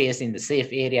intercostal space in the safe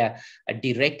area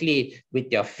directly with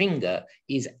your finger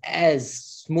is as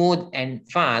smooth and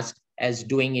fast as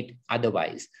doing it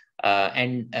otherwise.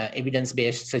 And evidence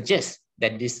base suggests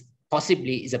that this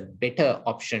possibly is a better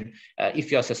option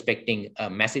if you're suspecting a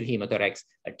massive hemothorax,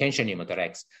 a tension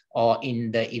pneumothorax, or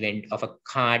in the event of a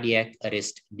cardiac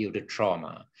arrest due to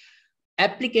trauma.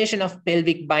 Application of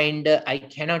pelvic binder, I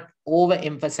cannot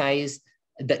overemphasize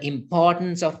the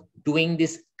importance of doing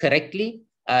this correctly.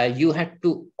 You have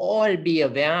to all be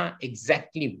aware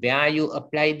exactly where you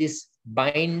apply this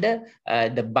binder.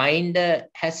 The binder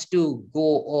has to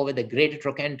go over the greater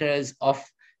trochanterals of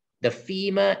the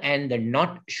femur, and the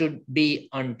knot should be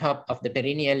on top of the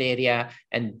perineal area.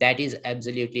 And that is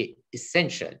absolutely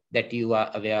essential that you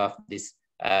are aware of this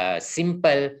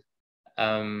simple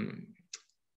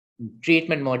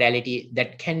treatment modality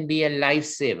that can be a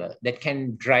lifesaver, that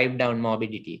can drive down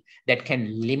morbidity, that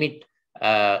can limit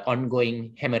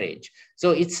ongoing hemorrhage. So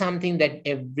it's something that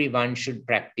everyone should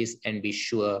practice and be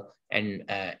sure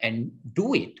and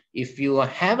do it if you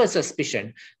have a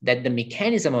suspicion that the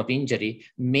mechanism of injury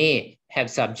may have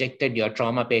subjected your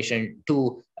trauma patient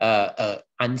to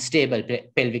unstable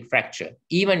pelvic fracture,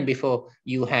 even before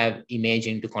you have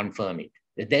imaging to confirm it.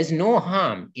 There's no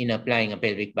harm in applying a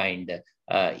pelvic binder,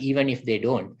 even if they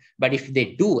don't. But if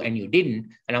they do and you didn't,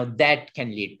 now that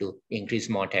can lead to increased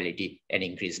mortality and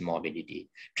increased morbidity.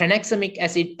 Tranexamic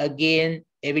acid, again,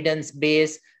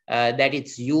 evidence-based, that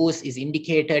its use is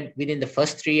indicated within the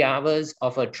first 3 hours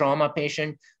of a trauma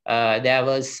patient. There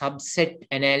was subset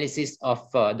analysis of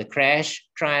the crash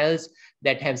trials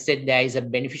that have said there is a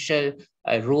beneficial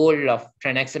role of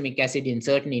tranexamic acid in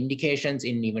certain indications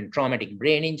in even traumatic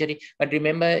brain injury. But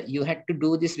remember, you had to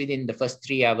do this within the first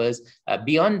 3 hours.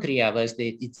 Beyond 3 hours,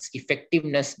 its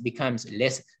effectiveness becomes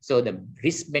less. So the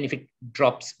risk benefit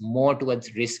drops more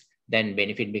towards risk than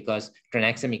benefit, because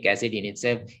tranexamic acid in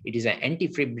itself, it is an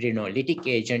antifibrinolytic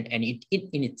agent, and it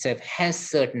in itself has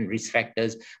certain risk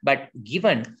factors. But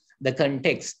given the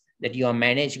context that you are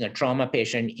managing a trauma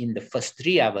patient in the first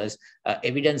 3 hours,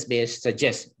 evidence-based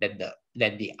suggests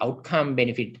that the outcome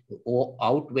benefit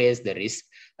outweighs the risk.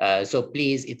 So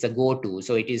please, it's a go-to.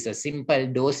 So it is a simple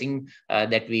dosing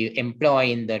that we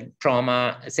employ in the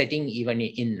trauma setting, even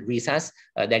in resus.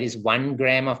 That is 1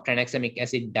 gram of tranexamic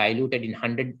acid diluted in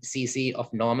 100 cc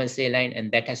of normal saline,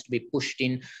 and that has to be pushed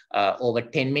in over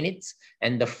 10 minutes.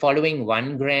 And the following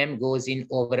 1 gram goes in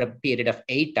over a period of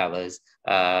 8 hours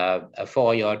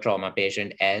for your trauma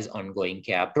patient as ongoing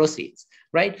care proceeds,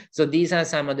 right? So these are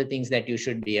some of the things that you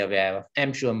should be aware of.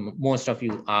 I'm sure most of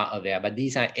you are aware, but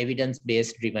these are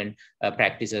evidence-based driven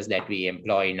practices that we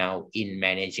employ now in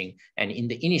managing and in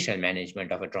the initial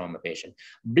management of a trauma patient.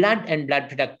 Blood and blood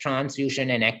product transfusion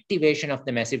and activation of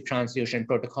the massive transfusion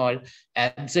protocol,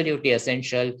 absolutely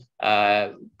essential.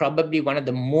 Probably one of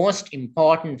the most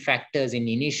important factors in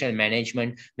initial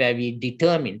management, where we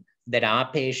determine that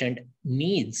our patient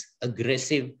needs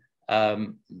aggressive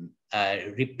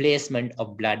replacement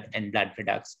of blood and blood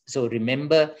products. So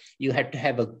remember, you have to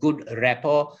have a good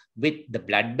rapport with the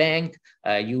blood bank.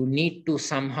 You need to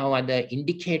somehow or other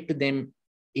indicate to them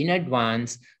in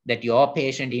advance that your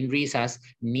patient in resus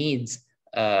needs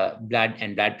blood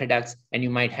and blood products, and you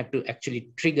might have to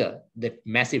actually trigger the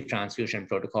massive transfusion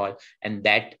protocol, and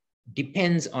that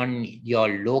depends on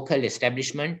your local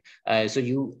establishment. So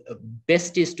you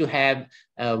best is to have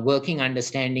a working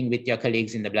understanding with your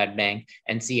colleagues in the blood bank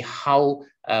and see how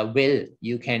well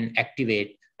you can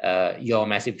activate your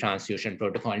massive transfusion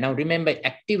protocol. Now, remember,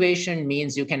 activation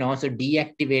means you can also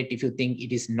deactivate if you think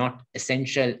it is not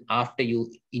essential after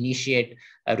you initiate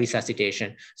a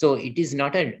resuscitation. So it is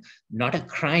not a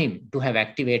crime to have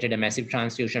activated a massive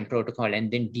transfusion protocol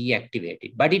and then deactivate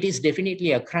it. But it is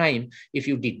definitely a crime if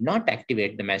you did not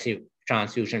activate the massive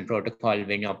transfusion protocol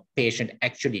when your patient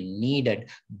actually needed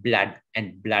blood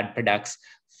and blood products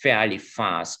fairly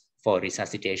fast for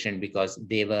resuscitation because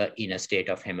they were in a state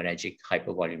of hemorrhagic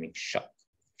hypovolemic shock.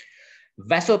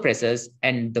 Vasopressors,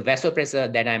 and the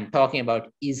vasopressor that I'm talking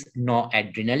about is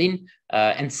noradrenaline,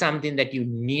 and something that you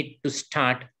need to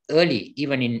start early,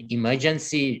 even in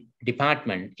emergency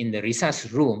department in the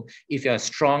resus room, if you're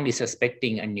strongly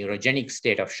suspecting a neurogenic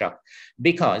state of shock.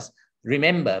 Because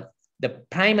remember, the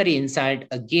primary insult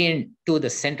again to the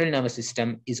central nervous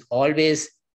system is always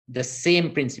the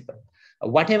same principle.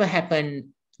 Whatever happened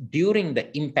during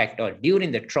the impact or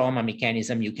during the trauma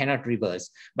mechanism, you cannot reverse.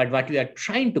 But what we are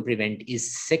trying to prevent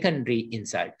is secondary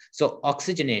insult. So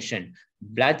oxygenation,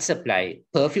 blood supply,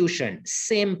 perfusion,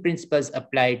 same principles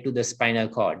apply to the spinal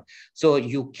cord. So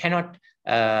you cannot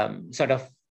sort of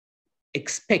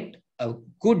expect a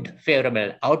good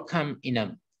favorable outcome in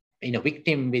a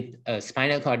victim with a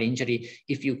spinal cord injury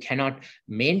if you cannot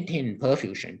maintain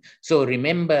perfusion. So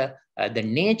remember, the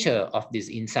nature of this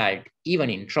insult, even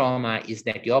in trauma, is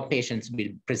that your patients will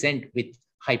present with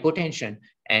hypotension,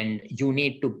 and you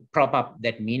need to prop up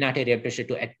that mean arterial pressure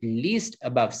to at least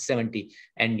above 70,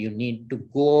 and you need to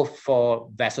go for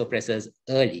vasopressors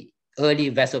early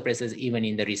vasopressors even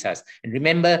in the resus. And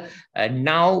remember,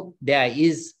 now there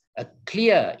is a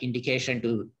clear indication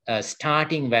to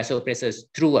starting vasopressors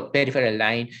through a peripheral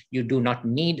line. You do not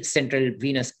need central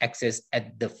venous access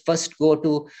at the first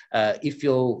go-to. If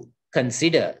you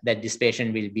consider that this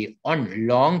patient will be on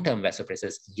long-term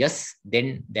vasopressors, yes,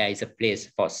 then there is a place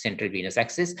for central venous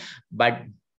access, but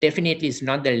definitely it's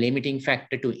not the limiting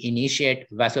factor to initiate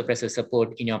vasopressor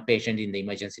support in your patient in the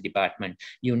emergency department.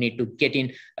 You need to get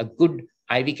in a good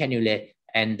IV cannula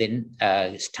and then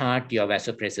start your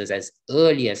vasopressors as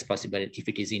early as possible if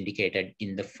it is indicated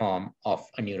in the form of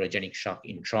a neurogenic shock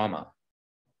in trauma.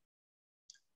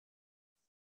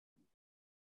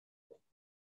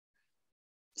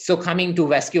 So coming to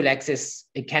vascular access,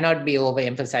 it cannot be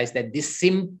overemphasized that this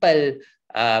simple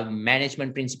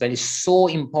management principle is so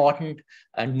important,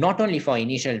 not only for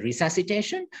initial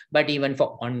resuscitation, but even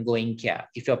for ongoing care.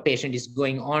 If your patient is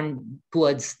going on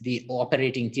towards the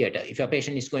operating theater, if your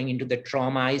patient is going into the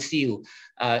trauma ICU,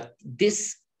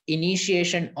 this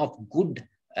initiation of good,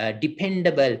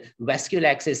 dependable vascular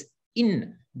access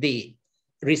in the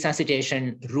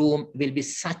resuscitation room will be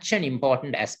such an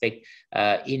important aspect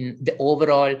in the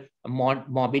overall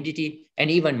morbidity and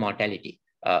even mortality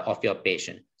of your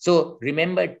patient. So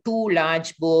remember, 2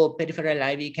 large bore peripheral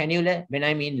IV cannula. When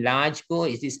I mean large bore,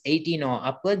 it is 18 or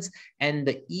upwards, and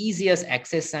the easiest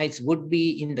access sites would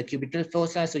be in the cubital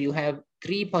fossa. So you have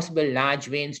 3 possible large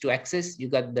veins to access. You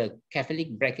got the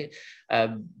cephalic, brachial,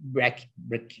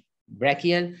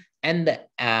 and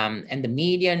the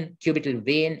median cubital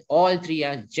vein. All 3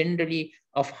 are generally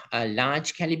of a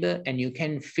large caliber, and you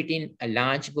can fit in a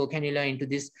large bore cannula into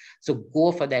this. So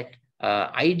go for that,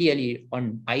 ideally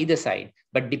on either side.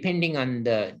 But depending on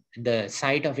the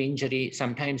site of injury,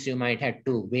 sometimes you might have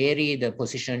to vary the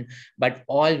position, but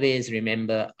always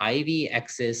remember IV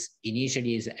access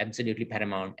initially is absolutely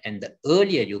paramount. And the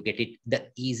earlier you get it, the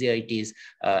easier it is,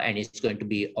 and it's going to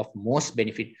be of most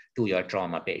benefit to your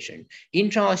trauma patient.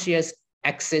 Intraosseous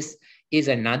access is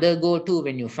another go-to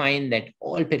when you find that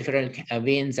all peripheral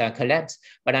veins are collapsed,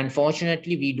 but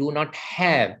unfortunately we do not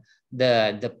have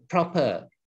the proper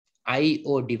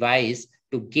IO device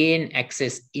to gain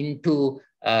access into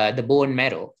the bone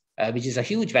marrow, which is a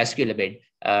huge vascular bed.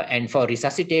 And for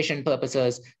resuscitation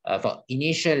purposes, for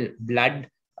initial blood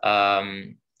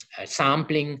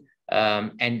sampling,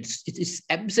 and it is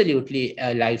absolutely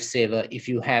a lifesaver if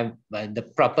you have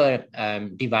the proper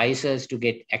devices to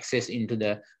get access into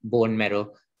the bone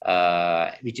marrow,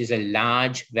 which is a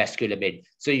large vascular bed.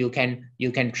 So you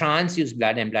can transfuse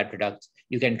blood and blood products.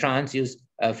 You can transfuse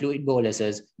fluid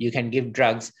boluses. You can give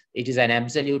drugs. It is an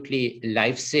absolutely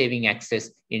life-saving access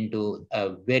into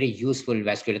a very useful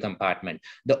vascular compartment.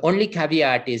 The only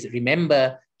caveat is,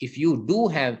 remember, if you do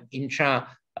have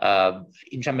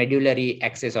intramedullary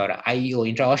access or IO,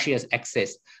 intraosseous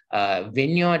access,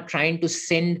 when you're trying to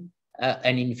send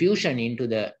an infusion into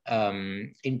the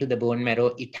bone marrow,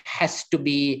 it has to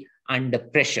be under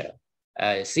pressure.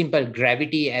 Simple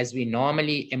gravity, as we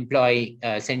normally employ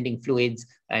sending fluids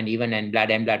and even in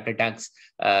blood and blood products,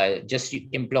 just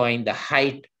employing the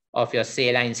height of your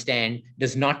saline stand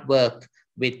does not work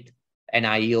with an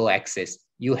IO access.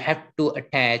 You have to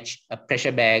attach a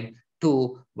pressure bag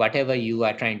to whatever you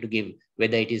are trying to give,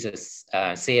 whether it is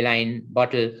a saline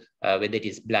bottle, whether it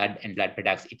is blood and blood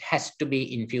products. It has to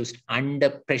be infused under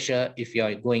pressure if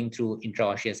you're going through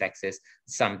intraosseous access,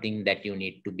 something that you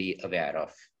need to be aware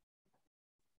of.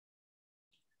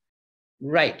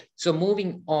 Right, so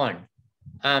moving on.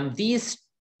 These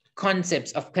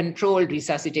concepts of controlled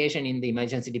resuscitation in the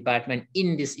emergency department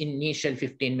in this initial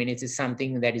 15 minutes is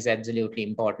something that is absolutely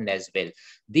important as well.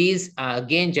 These are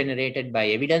again generated by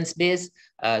evidence base.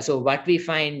 So what we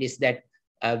find is that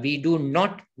we do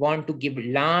not want to give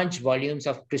large volumes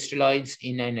of crystalloids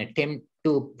in an attempt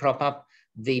to prop up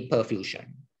the perfusion.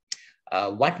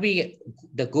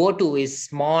 The go-to is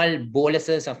small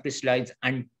boluses of crystalloids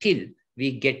until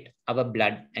we get our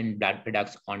blood and blood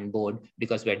products on board,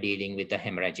 because we're dealing with a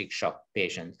hemorrhagic shock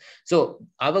patient. So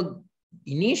our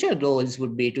initial goals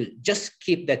would be to just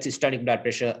keep that systolic blood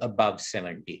pressure above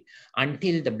 70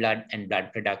 until the blood and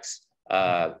blood products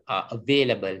are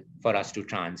available for us to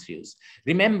transfuse.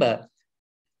 Remember,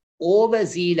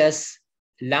 overzealous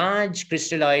large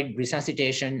crystalloid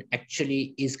resuscitation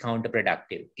actually is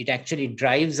counterproductive. It actually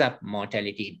drives up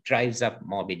mortality, it drives up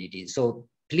morbidity. So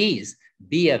please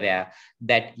be aware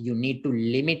that you need to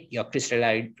limit your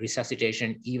crystalloid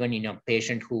resuscitation even in a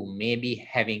patient who may be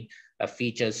having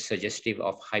features suggestive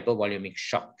of hypovolemic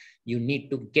shock. You need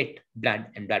to get blood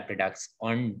and blood products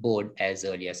on board as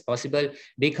early as possible,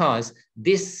 because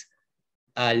this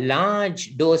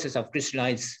large doses of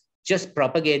crystalloids just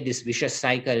propagate this vicious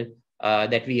cycle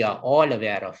that we are all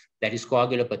aware of, that is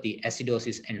coagulopathy,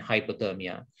 acidosis, and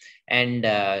hypothermia. And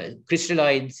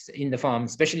crystalloids in the form,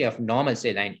 especially of normal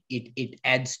saline, it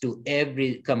adds to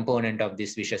every component of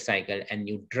this vicious cycle, and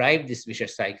you drive this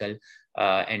vicious cycle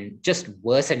and just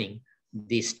worsening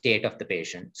the state of the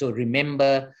patient. So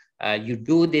remember, you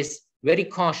do this very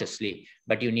cautiously,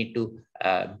 but you need to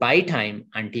buy time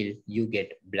until you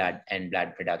get blood and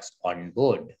blood products on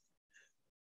board.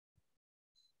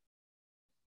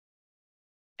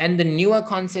 And the newer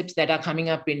concepts that are coming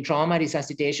up in trauma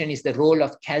resuscitation is the role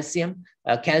of calcium.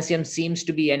 Calcium seems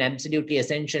to be an absolutely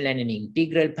essential and an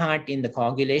integral part in the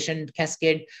coagulation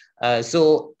cascade.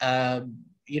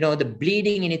 You know, the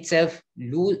bleeding in itself,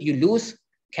 you lose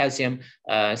calcium.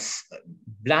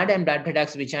 Blood and blood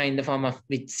products, which are in the form of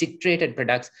with citrated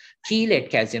products,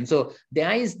 chelate calcium. So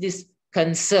there is this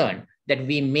concern that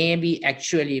we may be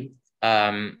actually,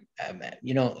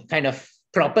 you know, kind of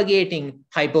propagating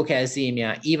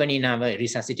hypocalcemia even in our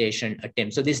resuscitation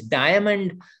attempt. So this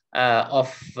diamond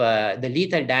of the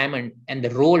lethal diamond and the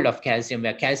role of calcium,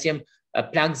 where calcium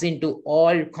plugs into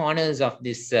all corners of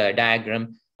this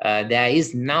diagram, there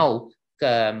is now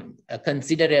a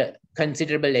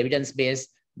considerable evidence base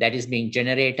that is being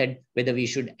generated whether we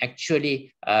should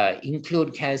actually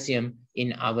include calcium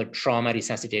in our trauma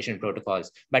resuscitation protocols,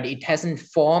 but it hasn't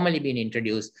formally been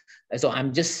introduced. So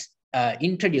I'm just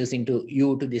introducing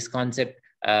you to this concept,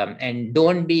 and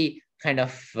don't be kind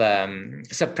of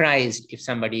surprised if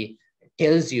somebody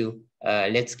tells you,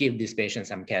 let's give this patient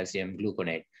some calcium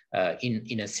gluconate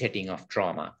in a setting of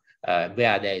trauma,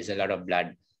 where there is a lot of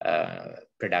blood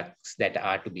products that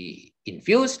are to be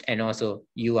infused, and also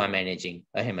you are managing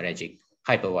a hemorrhagic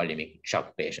hypovolemic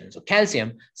shock patient. So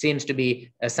calcium seems to be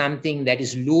something that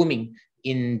is looming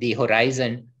in the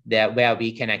horizon there, where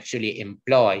we can actually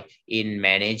employ in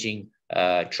managing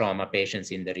trauma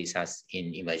patients in the resus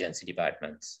in emergency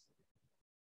departments.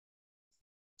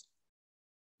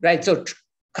 Right, so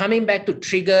coming back to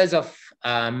triggers of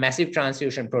massive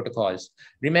transfusion protocols.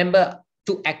 Remember,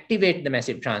 to activate the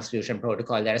massive transfusion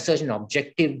protocol, there are certain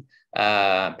objective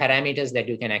parameters that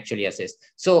you can actually assess.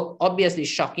 So obviously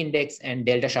shock index and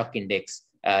delta shock index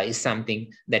is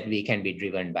something that we can be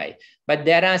driven by. But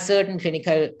there are certain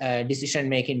clinical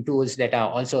decision-making tools that are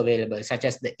also available, such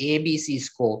as the ABC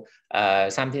score,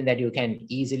 something that you can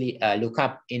easily look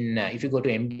up in, if you go to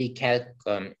MD Calc,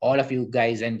 all of you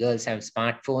guys and girls have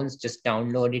smartphones, just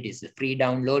download it. It's a free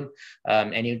download.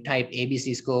 And you type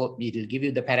ABC score, it will give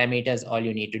you the parameters. All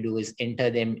you need to do is enter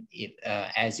them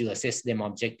as you assess them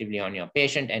objectively on your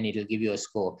patient, and it will give you a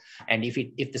score. And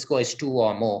if the score is 2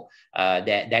 or more,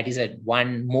 that is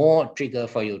one more trigger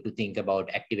for you to think about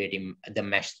activating the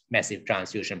massive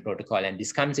transfusion protocol. And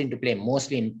this comes into play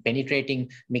mostly in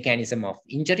penetrating mechanism of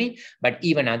injury, but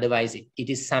even otherwise, it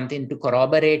is something to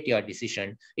corroborate your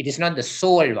decision. It is not the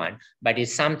sole one, but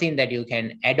it's something that you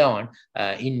can add on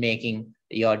in making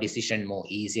your decision more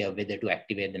easier whether to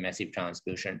activate the massive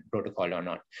transfusion protocol or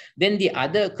not. Then the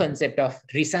other concept of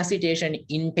resuscitation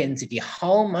intensity,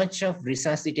 how much of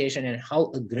resuscitation and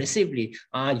how aggressively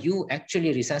are you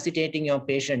actually resuscitating your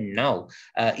patient now,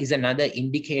 is another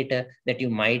indicator that you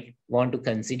might want to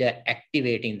consider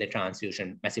activating the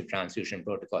massive transfusion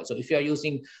protocol. So if you're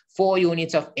using 4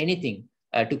 units of anything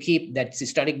to keep that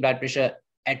systolic blood pressure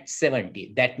at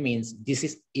 70, that means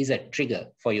this is a trigger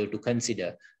for you to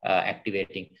consider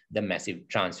activating the massive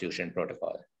transfusion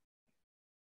protocol.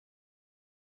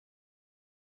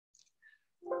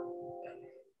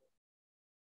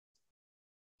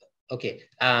 Okay,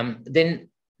 then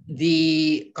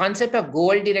the concept of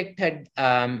goal-directed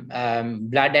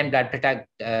blood and blood product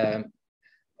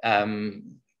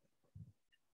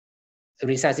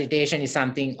resuscitation is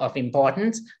something of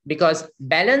importance, because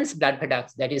balanced blood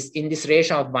products, that is in this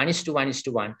ratio of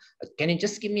 1:1:1. Can you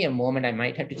just give me a moment? I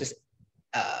might have to just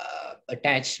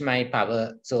attach my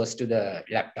power source to the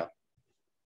laptop.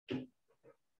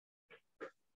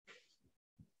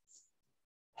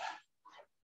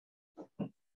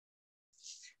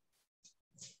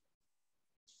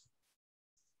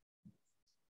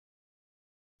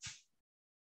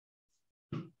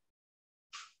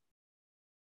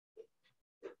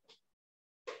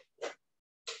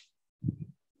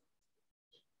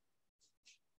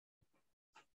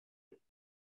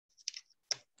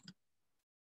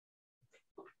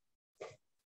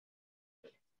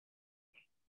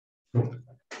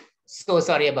 So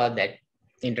sorry about that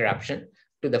interruption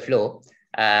to the flow,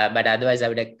 but otherwise I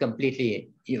would have completely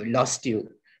lost you.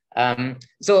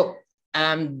 The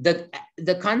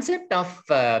concept of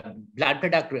blood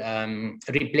product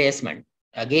replacement,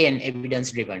 again,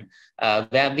 evidence-driven,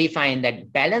 where we find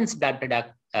that balanced blood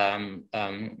product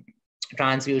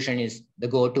transfusion is the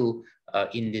go-to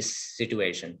in this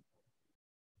situation.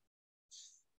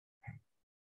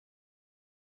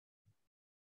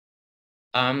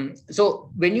 So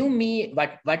when you mean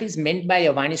what is meant by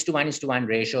a 1:1:1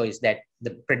 ratio is that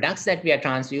the products that we are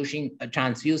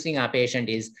transfusing our patient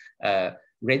is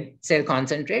red cell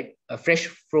concentrate, fresh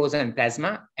frozen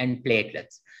plasma, and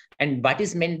platelets. And what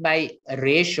is meant by a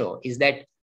ratio is that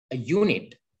a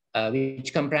unit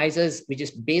which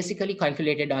is basically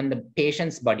calculated on the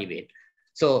patient's body weight.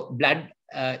 So blood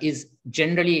is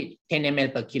generally 10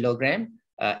 ml per kilogram,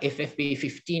 FFP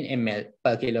 15 ml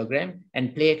per kilogram,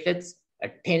 and platelets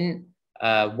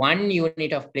 1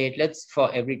 unit of platelets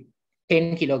for every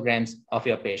 10 kilograms of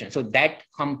your patient. So that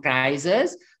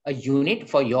comprises a unit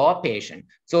for your patient.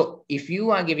 So if you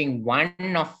are giving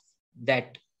 1 of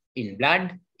that in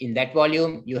blood, in that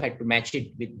volume, you had to match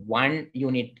it with 1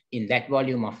 unit in that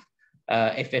volume of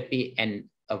FFP and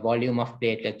a volume of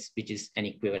platelets, which is an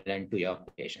equivalent to your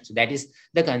patient. So that is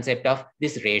the concept of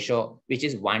this ratio, which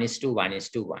is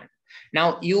 1:1:1.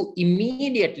 Now you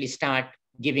immediately start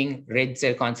giving red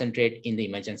cell concentrate in the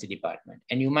emergency department.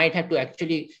 And you might have to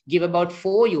actually give about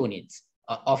 4 units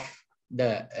of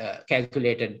the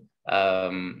calculated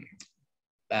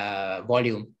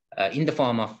volume in the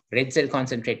form of red cell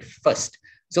concentrate first.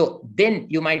 So then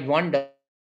you might wonder,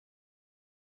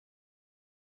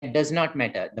 it does not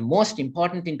matter. The most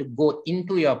important thing to go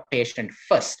into your patient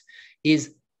first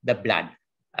is the blood.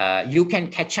 You can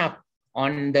catch up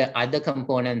on the other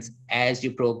components as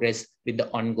you progress with the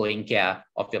ongoing care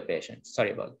of your patient.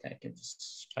 Sorry about that, I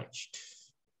just touched.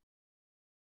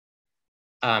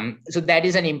 So that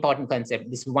is an important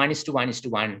concept, this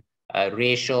 1:1:1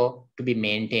 ratio to be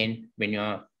maintained when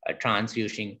you're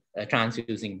transfusing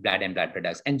blood and blood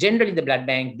products. And generally the blood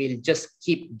bank will just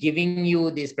keep giving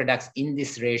you these products in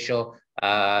this ratio,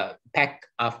 pack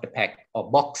after pack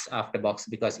or box after box,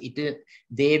 because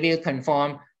they will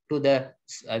conform to the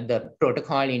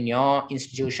protocol in your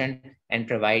institution and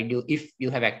provide you, if you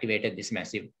have activated this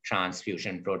massive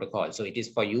transfusion protocol. So it is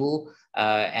for you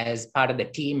as part of the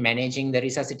team managing the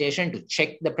resuscitation to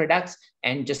check the products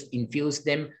and just infuse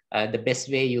them the best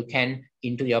way you can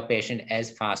into your patient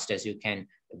as fast as you can,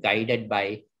 guided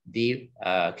by the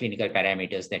clinical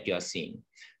parameters that you're seeing.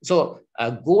 So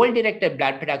goal-directed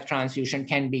blood product transfusion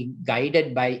can be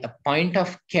guided by a point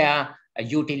of care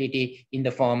utility in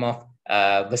the form of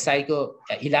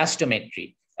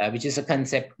vesicoelastometry, which is a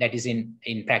concept that is in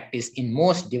practice in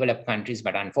most developed countries,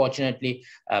 but unfortunately,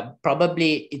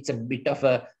 probably it's a bit of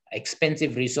a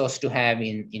expensive resource to have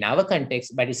in our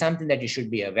context, but it's something that you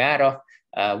should be aware of.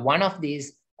 One of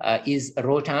these is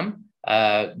ROTAM,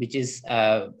 which is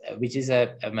a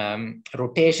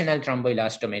rotational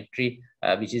thromboelastometry,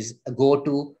 which is a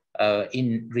go-to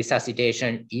in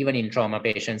resuscitation, even in trauma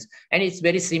patients. And it's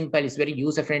very simple, it's very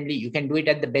user-friendly. You can do it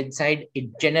at the bedside.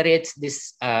 It generates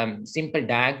this simple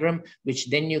diagram, which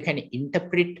then you can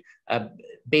interpret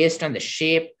based on the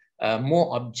shape.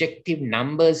 More objective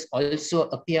numbers also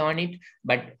appear on it.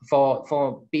 But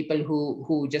for people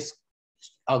who just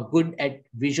are good at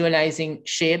visualizing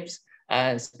shapes,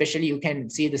 especially you can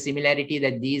see the similarity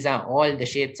that these are all the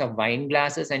shapes of wine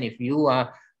glasses. And if you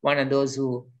are one of those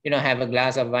who have a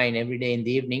glass of wine every day in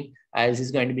the evening, this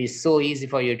is going to be so easy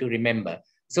for you to remember.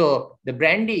 So the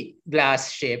brandy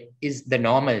glass shape is the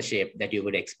normal shape that you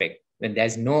would expect when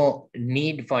there's no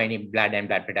need for any blood and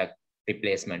blood product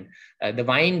replacement. The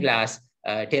wine glass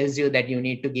tells you that you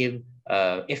need to give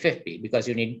FFP because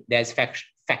there's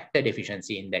factor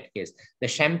deficiency in that case. The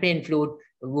champagne flute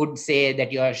would say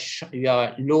that you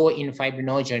are low in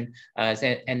fibrinogen,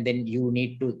 and then you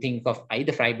need to think of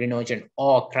either fibrinogen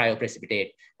or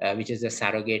cryoprecipitate, which is a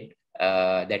surrogate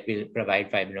that will provide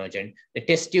fibrinogen. The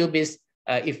test tube is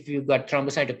if you've got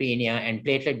thrombocytopenia and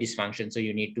platelet dysfunction, so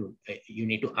you need to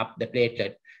up the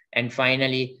platelet. And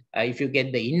finally, if you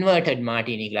get the inverted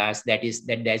martini glass, that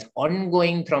there's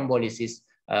ongoing thrombolysis,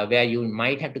 where you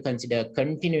might have to consider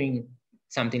continuing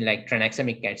something like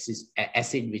tranexamic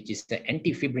acid, which is the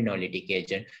antifibrinolytic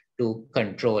agent to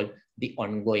control the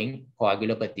ongoing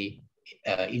coagulopathy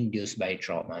induced by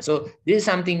trauma. So this is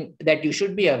something that you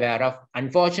should be aware of.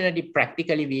 Unfortunately,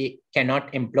 practically, we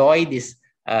cannot employ this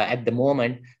at the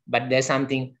moment, but there's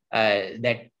something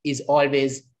that is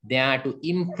always there to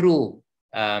improve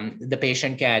the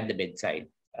patient care at the bedside,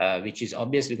 which is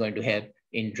obviously going to help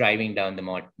in driving down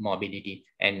the morbidity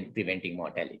and preventing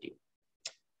mortality.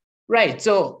 Right,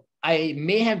 so I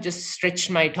may have just stretched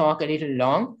my talk a little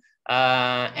long,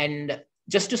 and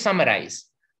just to summarize,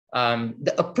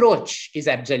 the approach is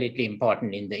absolutely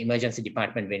important in the emergency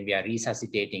department when we are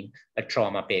resuscitating a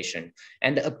trauma patient.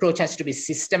 And the approach has to be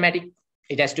systematic,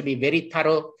 it has to be very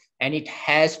thorough, and it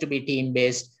has to be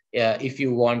team-based if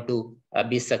you want to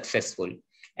be successful.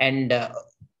 And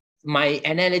my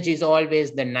analogy is always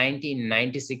the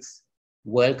 1996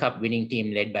 World Cup winning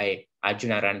team led by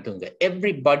Arjuna Ranatunga.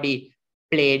 Everybody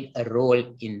played a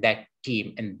role in that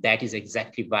team, and that is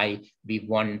exactly why we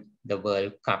won the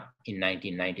World Cup in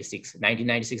 1996.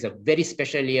 1996 is a very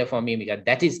special year for me because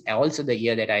that is also the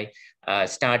year that I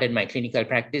started my clinical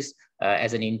practice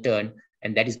as an intern,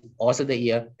 and that is also the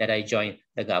year that I joined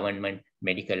the Government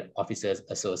Medical Officers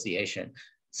Association.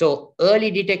 So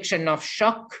early detection of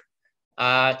shock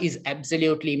is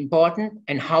absolutely important.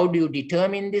 And how do you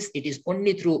determine this? It is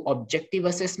only through objective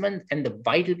assessment, and the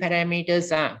vital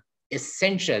parameters are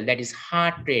essential. That is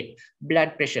heart rate,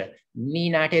 blood pressure,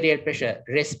 mean arterial pressure,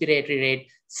 respiratory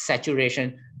rate,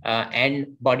 saturation,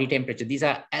 and body temperature. These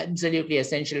are absolutely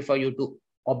essential for you to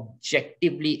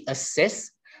objectively assess.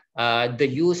 The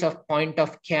use of point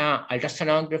of care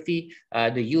ultrasonography,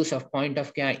 the use of point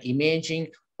of care imaging,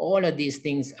 all of these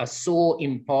things are so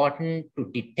important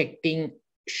to detecting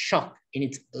shock in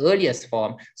its earliest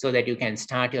form so that you can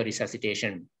start your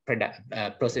resuscitation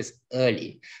process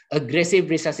early.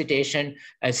 Aggressive resuscitation,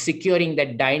 securing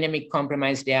that dynamic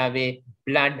compromised airway,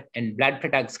 blood and blood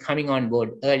products coming on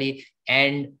board early,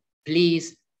 and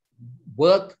please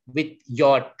work with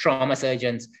your trauma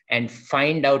surgeons and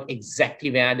find out exactly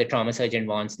where the trauma surgeon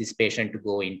wants this patient to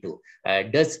go into.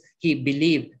 Does he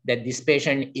believe that this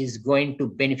patient is going to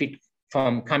benefit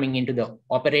from coming into the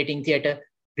operating theater?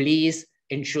 Please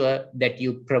ensure that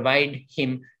you provide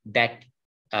him that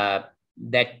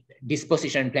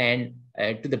disposition plan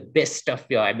to the best of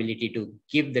your ability to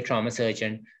give the trauma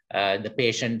surgeon the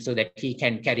patient so that he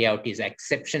can carry out his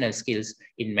exceptional skills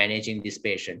in managing this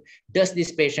patient. Does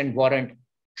this patient warrant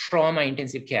trauma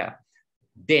intensive care?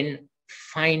 Then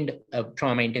find a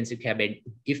trauma intensive care bed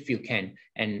if you can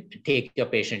and take your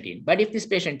patient in. But if this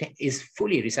patient is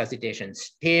fully resuscitation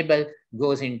stable,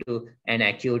 goes into an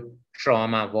acute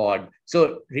trauma ward.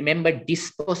 So remember,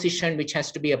 disposition which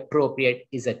has to be appropriate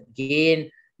is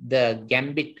again the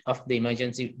gambit of the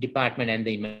emergency department and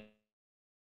the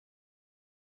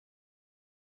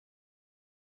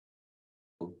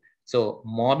so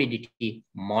morbidity,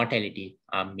 mortality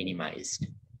are minimized.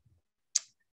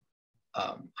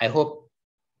 I hope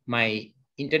my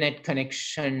internet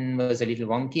connection was a little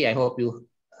wonky. I hope you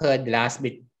heard the last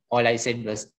bit. All I said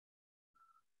was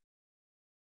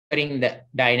the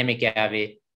dynamic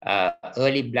airway,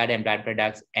 early blood and blood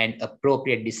products, and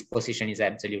appropriate disposition is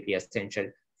absolutely essential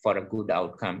for a good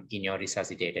outcome in your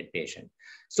resuscitated patient.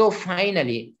 So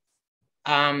finally,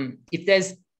 if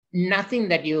there's nothing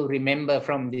that you remember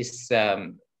from this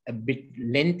a bit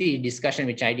lengthy discussion,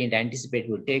 which I didn't anticipate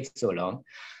would take so long,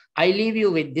 I leave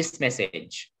you with this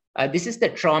message. This is the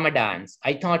trauma dance.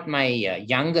 I taught my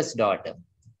youngest daughter.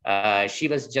 She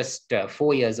was just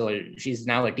 4 years old. She's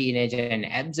now a teenager and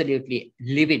absolutely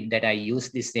livid that I use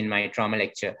this in my trauma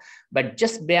lecture. But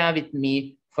just bear with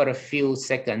me for a few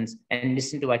seconds and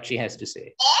listen to what she has to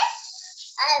say.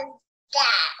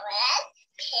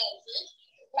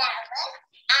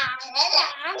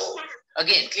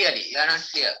 Again, clearly, you are not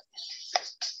clear.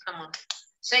 Come on,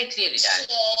 say it clearly, darling.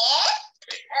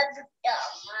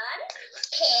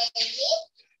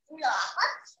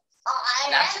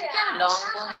 That's it,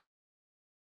 long.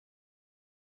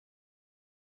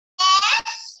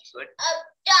 Good.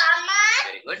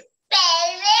 Very good.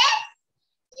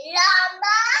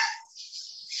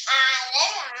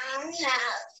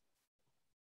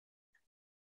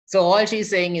 So all she's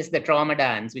saying is the trauma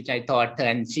dance, which I taught her,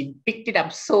 and she picked it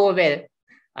up so well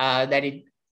that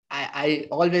I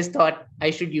always thought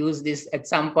I should use this at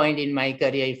some point in my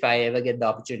career if I ever get the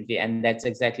opportunity. And that's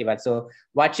exactly what. So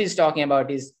what she's talking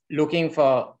about is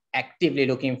actively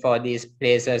looking for these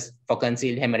places for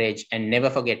concealed hemorrhage, and never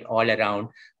forget all around.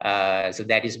 So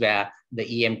that is where the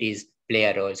EMTs play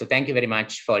a role. So thank you very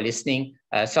much for listening.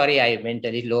 Sorry, I went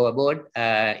a little overboard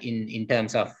in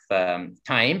terms of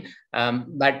time,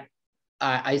 but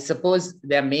I suppose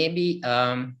there may be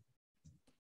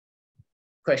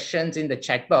questions in the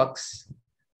chat box.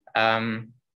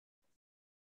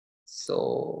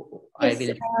 So yes, I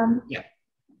will, yeah.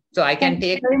 So I can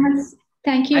take.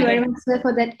 Thank you very much, sir,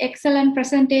 for that excellent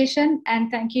presentation.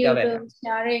 And thank you for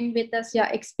sharing with us your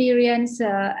experience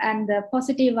and the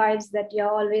positive vibes that you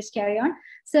always carry on.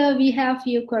 So we have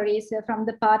few queries from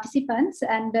the participants,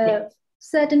 and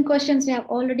certain questions we have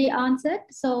already answered.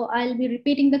 So I'll be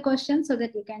repeating the question so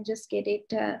that you can just get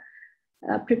it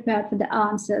prepared for the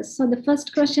answers. So the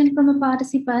first question from a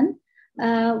participant,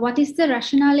 what is the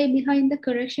rationale behind the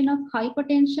correction of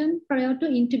hypertension prior to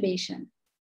intubation?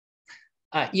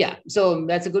 Yeah, so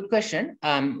that's a good question.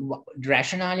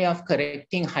 Rationale of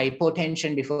correcting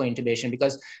hypotension before intubation,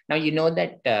 because now you know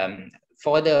that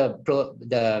for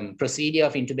the procedure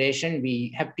of intubation,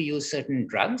 we have to use certain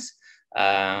drugs,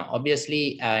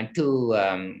 obviously to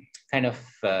kind of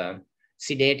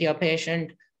sedate your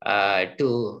patient,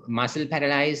 to muscle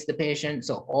paralyze the patient.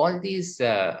 So all these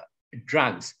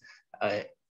drugs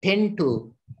tend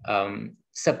to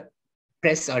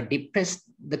suppress or depress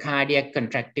the cardiac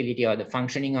contractility or the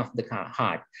functioning of the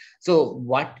heart. So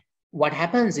what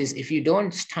happens is, if you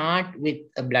don't start with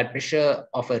a blood pressure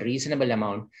of a reasonable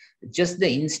amount, just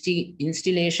the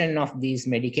instillation of these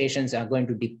medications are going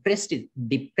to depress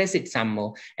it some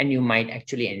more, and you might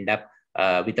actually end up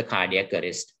with a cardiac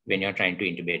arrest when you're trying to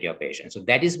intubate your patient. So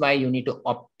that is why you need to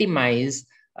optimize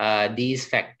these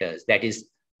factors. That is,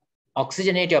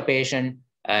 oxygenate your patient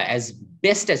as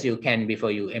best as you can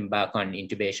before you embark on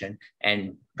intubation,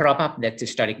 and prop up that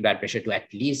systolic blood pressure to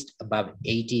at least above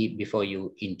 80 before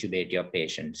you intubate your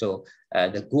patient. So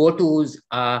the go-tos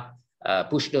are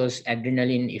push dose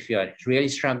adrenaline if you're really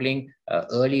struggling,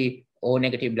 early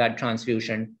O-negative blood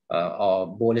transfusion or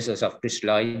boluses of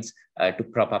crystalloids to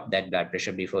prop up that blood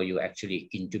pressure before you actually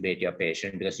intubate your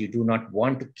patient, because you do not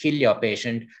want to kill your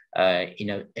patient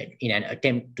in an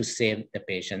attempt to save the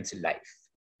patient's life.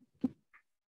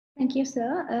 Thank you,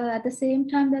 sir. At the same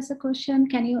time, there's a question.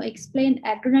 Can you explain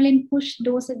adrenaline push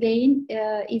dose again?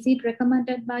 Is it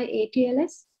recommended by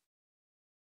ATLS?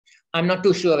 I'm not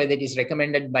too sure whether it is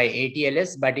recommended by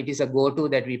ATLS, but it is a go-to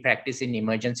that we practice in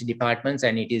emergency departments,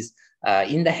 and it is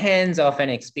in the hands of an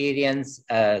experienced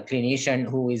clinician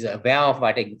who is aware of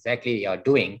what exactly you're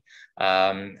doing.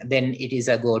 Then it is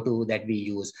a go-to that we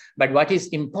use. But what is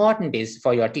important is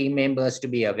for your team members to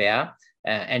be aware,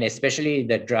 and especially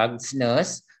the drugs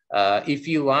nurse, If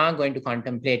you are going to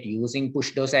contemplate using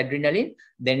push dose adrenaline,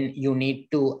 then you need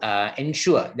to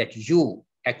ensure that you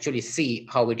actually see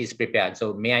how it is prepared.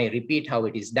 So may I repeat how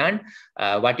it is done?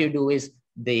 What you do is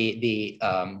the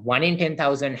 1 in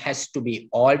 10,000 has to be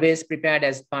always prepared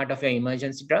as part of your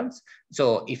emergency drugs.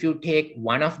 So if you take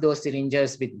one of those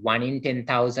syringes with 1 in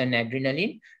 10,000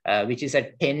 adrenaline, which is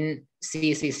a 10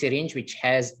 cc syringe, which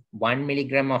has 1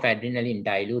 milligram of adrenaline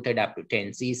diluted up to 10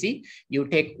 cc, you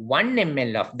take 1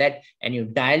 ml of that and you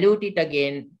dilute it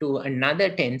again to another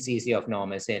 10 cc of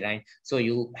normal saline. So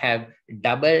you have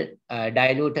double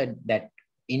diluted that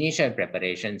initial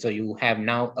preparation. So you have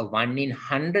now a 1 in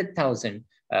 100,000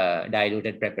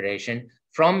 diluted preparation,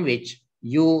 from which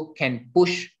you can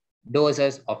push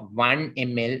doses of 1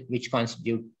 ml, which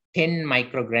constitute 10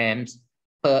 micrograms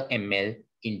per ml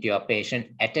into your patient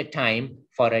at a time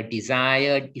for a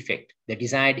desired effect. The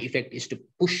desired effect is to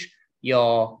push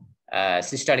your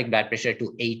systolic blood pressure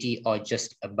to 80 or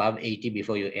just above 80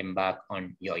 before you embark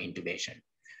on your intubation.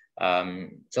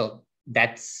 So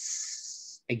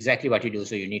that's exactly what you do.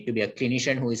 So you need to be a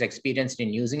clinician who is experienced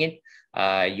in using it.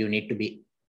 You need to be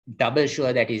double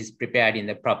sure that it is prepared in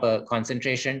the proper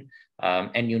concentration,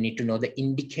 and you need to know the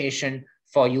indication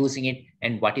for using it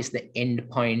and what is the end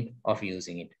point of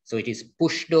using it. So it is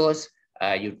push dose.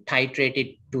 You titrate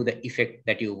it to the effect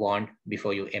that you want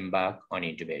before you embark on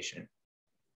intubation.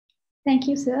 Thank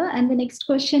you, sir. And the next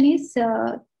question is,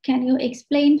 can you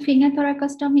explain finger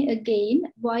thoracostomy again,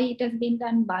 why it has been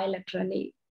done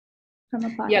bilaterally?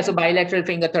 Yeah, so bilateral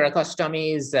finger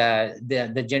thoracostomy is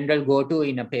the general go-to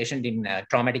in a patient in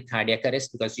traumatic cardiac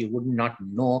arrest, because you would not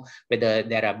know whether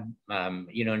there are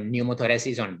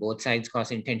pneumothoraces on both sides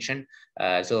causing tension.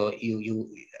 So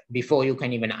you before you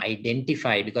can even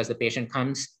identify, because the patient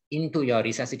comes into your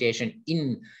resuscitation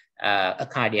in a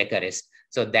cardiac arrest.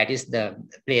 So that is the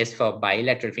place for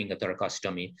bilateral finger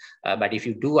thoracostomy. But if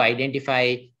you do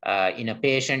identify in a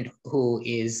patient who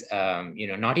is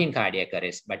not in cardiac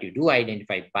arrest, but you do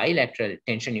identify bilateral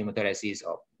tension pneumothoraces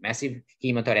or massive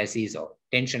hemothoraces or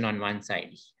tension on one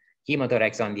side,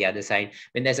 hemothorax on the other side,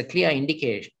 when there's a clear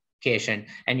indication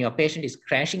and your patient is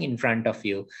crashing in front of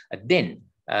you, then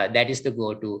that is the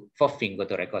go-to for finger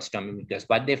thoracostomy, because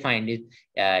what they find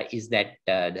is that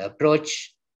the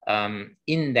approach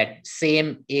in that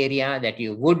same area that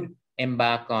you would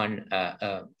embark on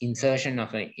insertion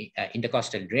of an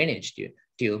intercostal drainage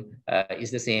tube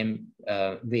is the same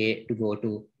way to go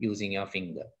to using your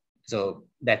finger. So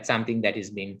that's something that is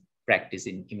being practiced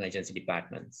in emergency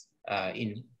departments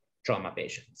in trauma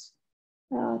patients.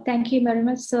 Thank you very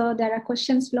much. So there are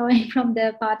questions flowing from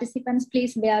the participants.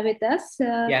 Please bear with us.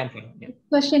 Yeah.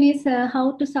 Question is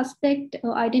how to suspect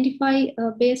or identify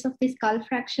a base of the skull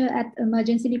fracture at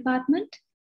emergency department?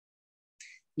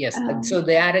 Yes. So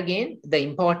there again, the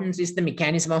importance is the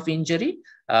mechanism of injury.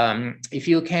 If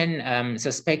you can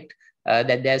suspect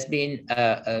that there's been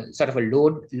a sort of a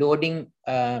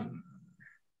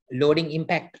loading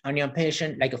impact on your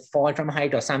patient, like a fall from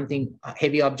height or something, a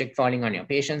heavy object falling on your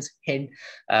patient's head,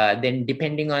 then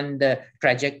depending on the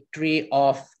trajectory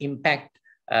of impact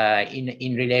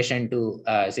in relation to,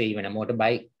 say, even a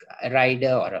motorbike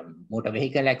rider or a motor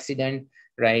vehicle accident,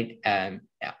 right?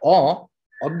 Or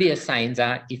obvious signs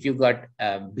are if you got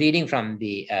bleeding from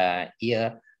the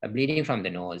ear, bleeding from the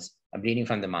nose, bleeding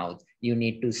from the mouth, you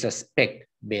need to suspect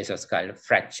base of skull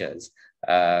fractures.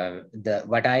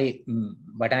 What I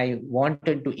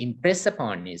wanted to impress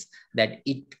upon is that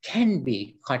it can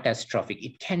be catastrophic.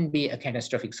 It can be a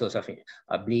catastrophic source of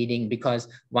bleeding, because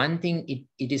one thing,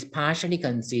 it is partially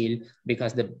concealed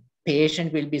because the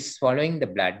patient will be swallowing the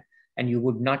blood and you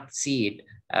would not see it,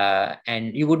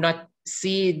 and you would not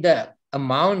see the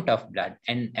amount of blood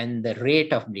and the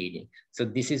rate of bleeding. So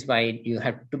this is why you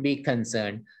have to be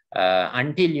concerned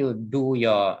until you do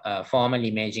your formal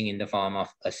imaging in the form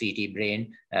of a CT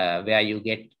brain, where you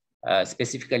get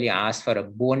specifically asked for a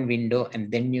bone window, and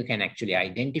then you can actually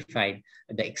identify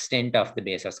the extent of the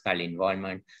base of skull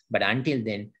involvement. But until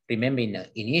then, remember, in the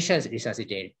initial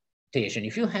resuscitation,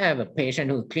 if you have a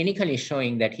patient who clinically is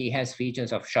showing that he has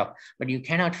features of shock, but you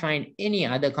cannot find any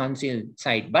other concealed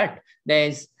site, but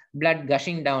there's blood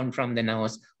gushing down from the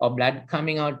nose or blood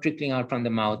coming out, trickling out from the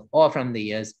mouth or from the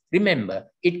ears, remember,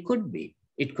 it could be.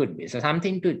 So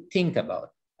something to think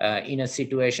about in a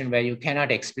situation where you cannot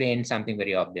explain something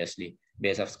very obviously,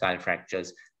 base of skull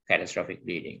fractures, catastrophic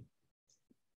bleeding.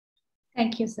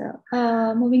 Thank you, sir.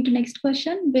 Moving to next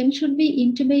question. When should we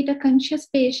intubate a conscious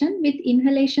patient with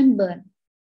inhalation burn?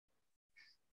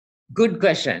 Good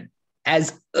question.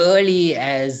 As early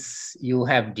as you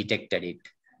have detected it,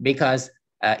 because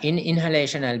In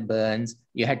inhalational burns,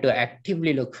 you had to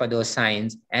actively look for those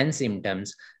signs and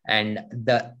symptoms, and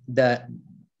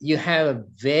you have a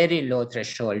very low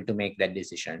threshold to make that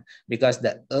decision, because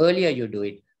the earlier you do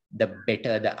it, the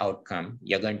better the outcome.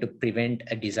 You're going to prevent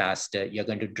a disaster. You're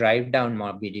going to drive down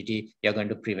morbidity. You're going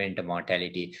to prevent a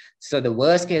mortality. So the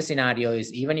worst case scenario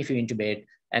is, even if you intubate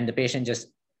and the patient just,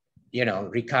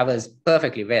 recovers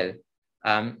perfectly well,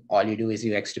 all you do is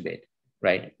you extubate,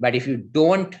 right? But if you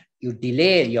don't, you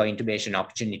delay your intubation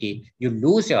opportunity, you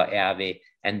lose your airway,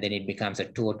 and then it becomes a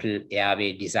total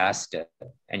airway disaster.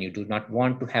 And you do not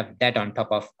want to have that on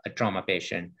top of a trauma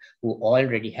patient who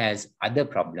already has other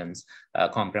problems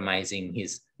compromising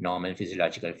his normal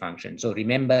physiological function. So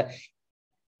remember,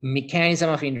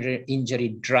 mechanism of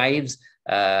injury drives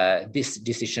this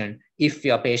decision. If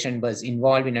your patient was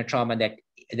involved in a trauma that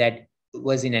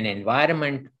was in an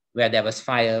environment where there was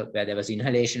fire, where there was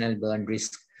inhalational burn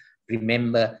risk,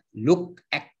 remember, look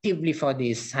actively for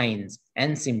these signs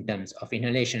and symptoms of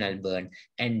inhalational burn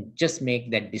and just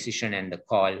make that decision and the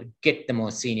call. Get the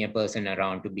most senior person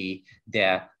around to be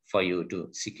there for you to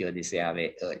secure this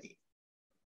airway early.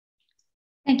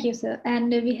 Thank you, sir. And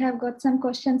we have got some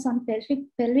questions on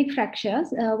pelvic fractures.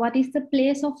 What is the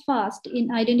place of FAST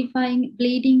in identifying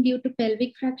bleeding due to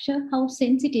pelvic fracture? How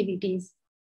sensitive it is?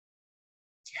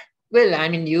 Well, I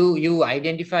mean, you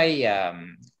identify,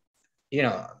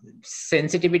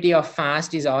 sensitivity of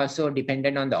FAST is also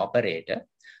dependent on the operator.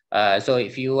 So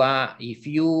if you have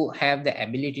the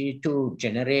ability to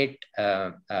generate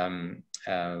ultrasound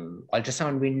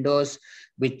windows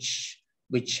which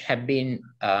have been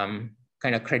kind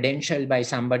of credentialed by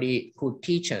somebody who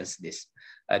teaches this,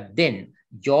 then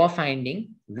your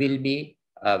finding will be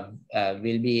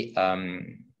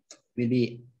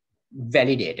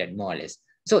validated more or less.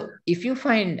 So if you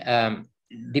find,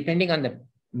 depending on the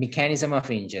mechanism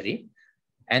of injury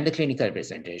and the clinical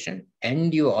presentation,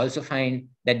 and you also find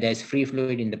that there's free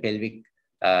fluid in the pelvic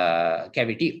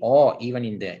cavity or even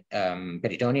in the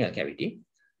peritoneal cavity,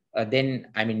 then,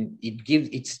 I mean,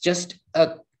 it's just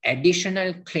a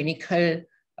additional clinical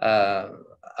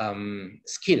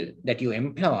skill that you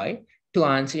employ to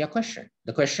answer your question.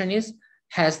 The question is,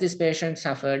 has this patient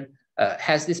suffered a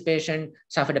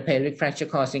pelvic fracture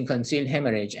causing concealed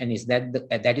hemorrhage? And is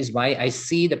that is why I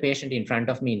see the patient in front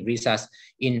of me in resus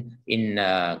in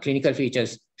clinical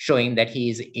features showing that he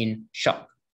is in shock,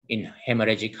 in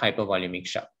hemorrhagic hypovolemic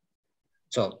shock.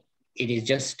 So it is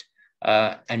just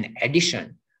an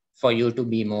addition for you to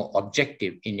be more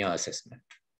objective in your assessment.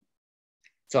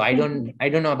 So I don't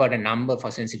know about a number for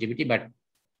sensitivity, but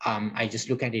I just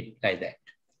look at it like that.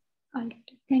 All right.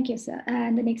 Thank you, sir.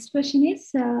 And the next question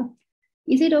is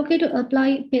it okay to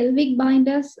apply pelvic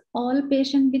binders all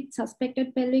patients with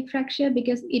suspected pelvic fracture,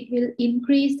 because it will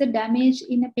increase the damage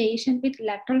in a patient with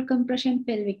lateral compression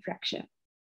pelvic fracture?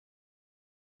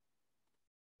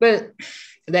 Well,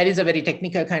 that is a very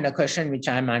technical kind of question which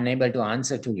I'm unable to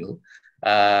answer to you.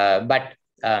 But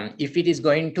if it is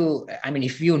going to, I mean,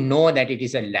 if you know that it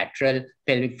is a lateral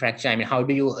pelvic fracture, I mean, how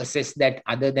do you assess that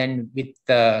other than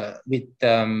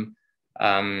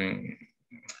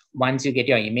once you get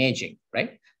your imaging,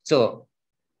 right? So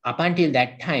up until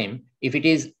that time, if it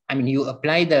is, I mean, you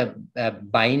apply the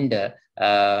binder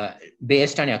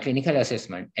based on your clinical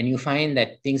assessment and you find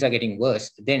that things are getting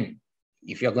worse, then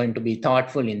if you're going to be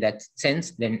thoughtful in that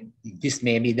sense, then this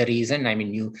may be the reason. I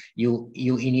mean, you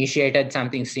initiated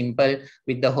something simple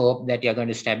with the hope that you're going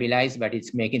to stabilize, but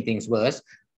it's making things worse.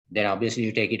 Then obviously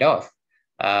you take it off.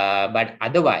 But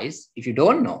otherwise, if you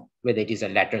don't know whether it is a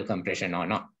lateral compression or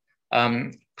not,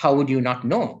 how would you not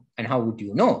know? And how would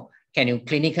you know? Can you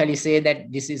clinically say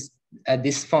that this is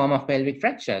this form of pelvic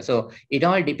fracture? So it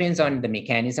all depends on the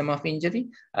mechanism of injury.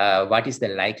 What is the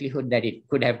likelihood that it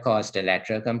could have caused a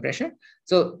lateral compression?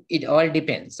 So it all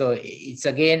depends. So it's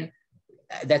again,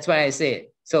 that's why I say,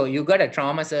 so you got a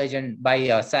trauma surgeon by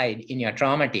your side in your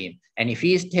trauma team. And if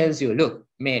he tells you, look,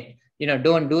 mate,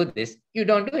 don't do this, you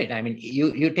don't do it. I mean,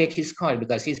 you take his call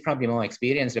because he's probably more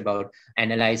experienced about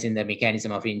analyzing the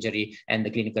mechanism of injury and the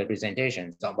clinical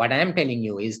presentation. So what I'm telling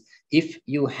you is, if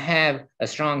you have a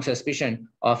strong suspicion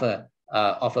of a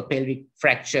pelvic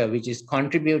fracture, which is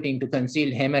contributing to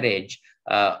concealed hemorrhage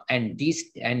and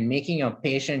making your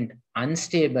patient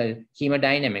unstable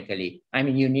hemodynamically, I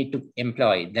mean, you need to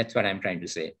employ it. That's what I'm trying to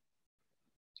say.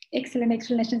 Excellent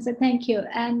explanation, sir. Thank you.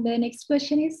 And the next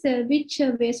question is, which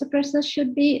vasopressor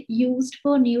should be used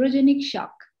for neurogenic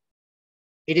shock?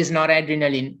 It is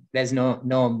noradrenaline. There's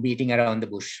no beating around the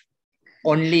bush.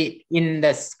 Only in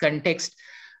this context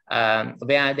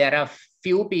where there are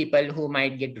few people who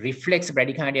might get reflex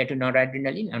bradycardia to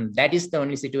noradrenaline, and that is the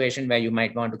only situation where you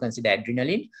might want to consider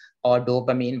adrenaline or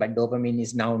dopamine, but dopamine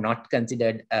is now not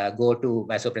considered go-to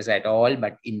vasopressor at all,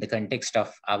 but in the context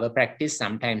of our practice,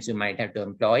 sometimes you might have to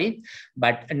employ it.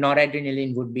 But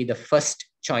noradrenaline would be the first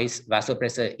choice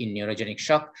vasopressor in neurogenic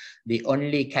shock. The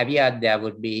only caveat there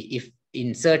would be if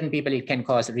in certain people, it can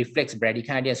cause reflex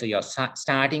bradycardia. So you're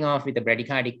starting off with a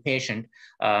bradycardic patient,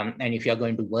 and if you're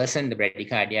going to worsen the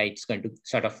bradycardia, it's going to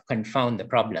sort of confound the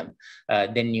problem.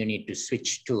 Then you need to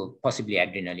switch to possibly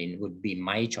adrenaline would be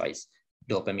my choice.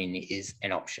 Dopamine is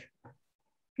an option.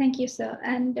 Thank you, sir.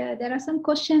 And there are some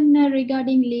questions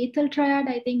regarding lethal triad.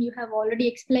 I think you have already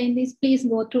explained this. Please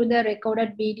go through the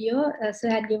recorded video. So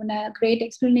I had given a great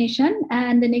explanation.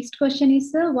 And the next question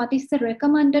is, what is the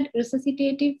recommended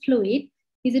resuscitative fluid?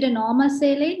 Is it a normal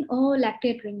saline or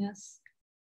lactate ringers?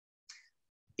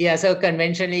 Yeah, so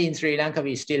conventionally in Sri Lanka,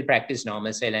 we still practice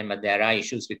normal saline, but there are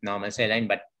issues with normal saline,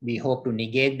 but we hope to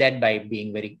negate that by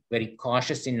being very, very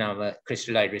cautious in our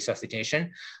crystalloid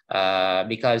resuscitation,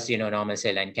 because, you know, normal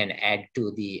saline can add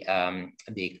to the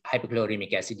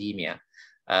hypochloremic acidemia.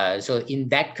 So in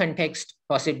that context,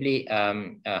 possibly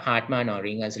Hartmann or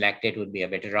Ringer's lactate would be a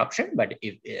better option, but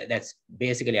if that's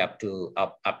basically up to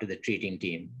the treating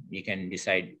team. You can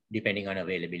decide depending on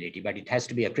availability, but it has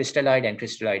to be a crystalloid and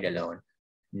crystalloid alone.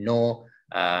 No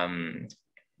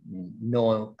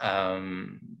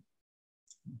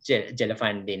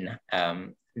gelafandin,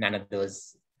 none of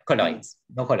those colloids,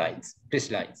 no colloids,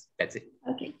 crystalloids, that's it.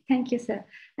 Okay, thank you, sir.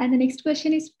 And the next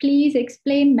question is, please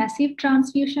explain massive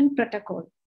transfusion protocol.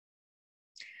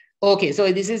 Okay,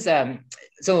 so this is,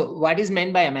 so what is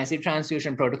meant by a massive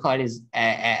transfusion protocol is,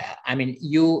 I mean,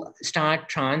 you start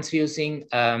transfusing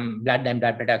blood and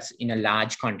blood products in a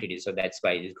large quantity. So that's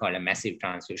why it's called a massive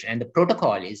transfusion. And the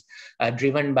protocol is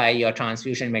driven by your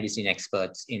transfusion medicine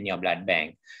experts in your blood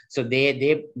bank. So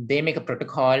they make a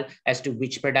protocol as to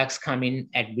which products come in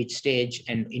at which stage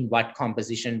and in what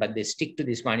composition, but they stick to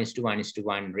this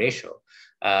 1:1:1 ratio.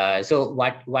 So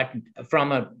what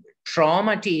from a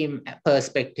trauma team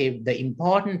perspective, the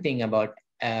important thing about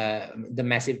the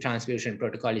massive transfusion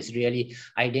protocol is really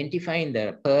identifying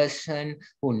the person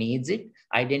who needs it,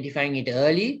 identifying it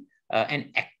early,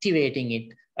 and activating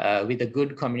it with a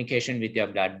good communication with your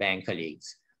blood bank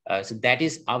colleagues. So that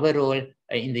is our role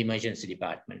in the emergency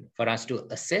department, for us to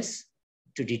assess,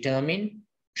 to determine,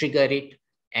 trigger it,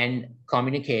 and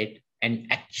communicate, and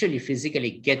actually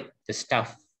physically get the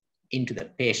stuff into the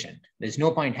patient. There's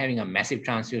no point having a massive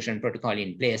transfusion protocol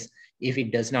in place if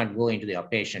it does not go into your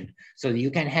patient. So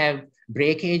you can have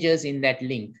breakages in that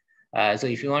link. So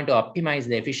if you want to optimize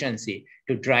the efficiency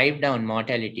to drive down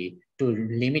mortality, to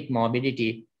limit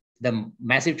morbidity, the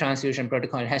massive transfusion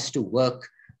protocol has to work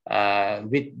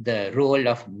with the role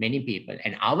of many people.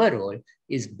 And our role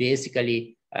is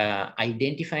basically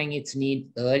identifying its need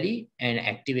early and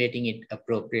activating it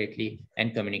appropriately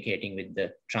and communicating with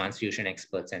the transfusion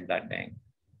experts and blood bank.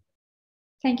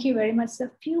 Thank you very much. So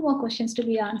a few more questions to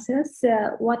be answered.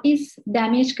 What is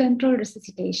damage control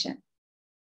resuscitation?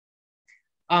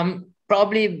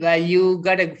 Probably you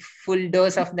got a full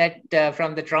dose of that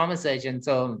from the trauma surgeon.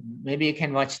 So maybe you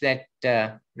can watch that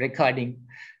recording.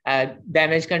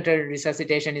 Damage control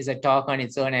resuscitation is a talk on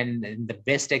its own, and the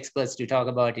best experts to talk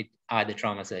about it are the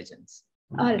trauma surgeons.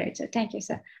 All right, sir. Thank you,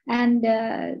 sir. And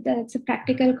that's a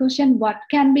practical question. What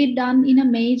can be done in a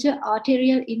major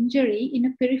arterial injury in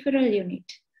a peripheral unit?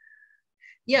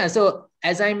 Yeah, so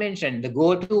as I mentioned, the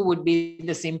go-to would be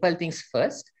the simple things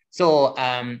first. So,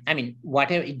 I mean,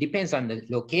 whatever, it depends on the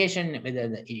location,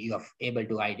 whether you're able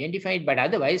to identify it, but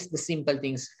otherwise the simple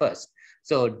things first.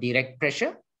 So direct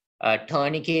pressure,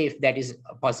 tourniquet, if that is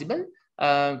possible.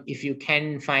 If you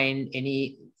can find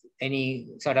any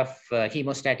sort of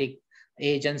hemostatic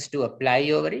agents to apply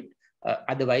over it.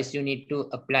 Otherwise, you need to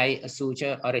apply a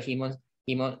suture or a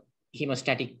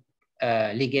hemostatic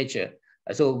ligature.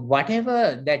 So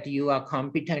whatever that you are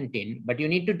competent in, but you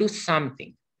need to do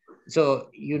something. So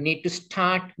you need to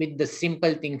start with the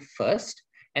simple thing first,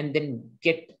 and then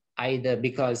get either,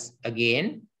 because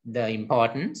again, the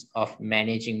importance of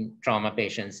managing trauma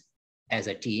patients as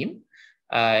a team.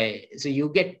 So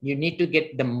you need to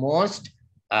get the most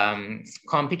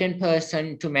competent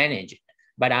person to manage it.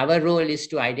 But our role is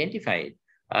to identify it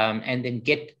and then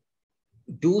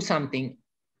do something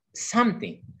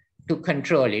to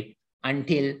control it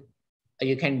until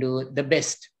you can do the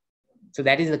best. So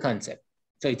that is the concept.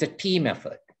 So it's a team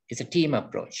effort. It's a team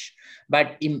approach.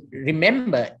 But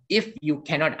remember, if you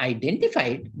cannot identify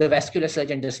it, the vascular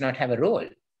surgeon does not have a role,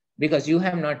 because you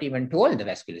have not even told the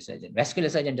vascular surgeon. Vascular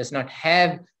surgeon does not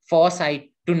have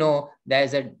foresight to know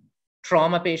there's a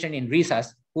trauma patient in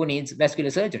resus who needs vascular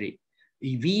surgery.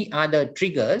 We are the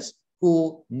triggers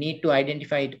who need to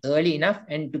identify it early enough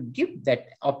and to give that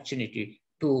opportunity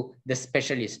to the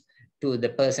specialist, to the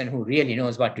person who really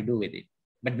knows what to do with it.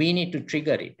 But we need to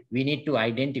trigger it. We need to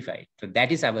identify it. So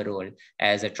that is our role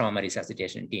as a trauma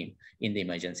resuscitation team in the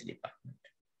emergency department.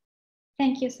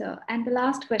 Thank you, sir. And the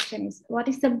last question is, what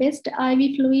is the best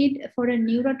IV fluid for a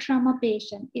neurotrauma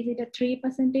patient? Is it a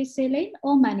 3% saline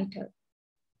or mannitol?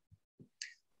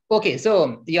 Okay,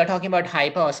 so you're talking about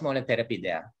hyperosmolar therapy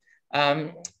there.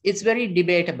 It's very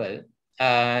debatable,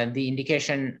 the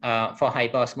indication for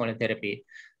hyperosmolar therapy.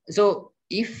 So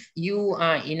if you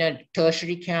are in a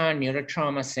tertiary care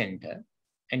neurotrauma center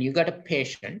and you got a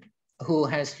patient who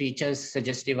has features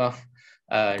suggestive of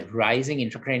rising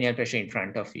intracranial pressure in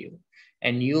front of you,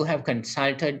 and you have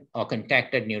consulted or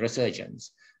contacted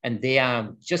neurosurgeons, and they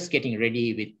are just getting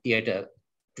ready with theater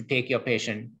to take your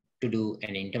patient to do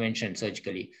an intervention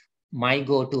surgically, my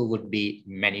go-to would be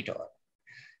mannitol.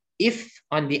 If,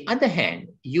 on the other hand,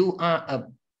 you are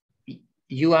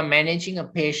managing a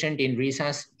patient in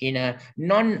resus in a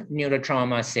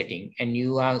non-neurotrauma setting, and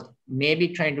you are maybe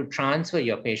trying to transfer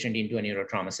your patient into a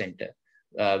neurotrauma center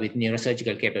with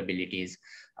neurosurgical capabilities,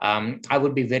 I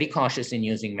would be very cautious in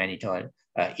using mannitol,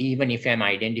 even if I'm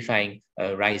identifying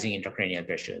rising intracranial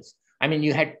pressures. I mean,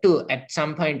 you had to, at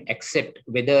some point, accept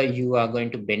whether you are going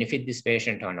to benefit this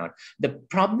patient or not. The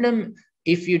problem,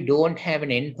 if you don't have an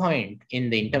endpoint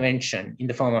in the intervention in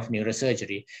the form of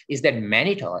neurosurgery, is that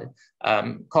mannitol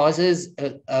causes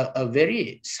a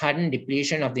very sudden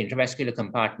depletion of the intravascular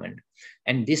compartment.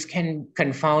 And this can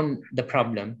confound the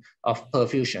problem of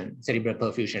perfusion, cerebral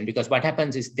perfusion, because what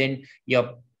happens is then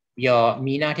your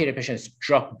mean arterial pressures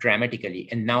drop dramatically.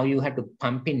 And now you have to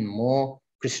pump in more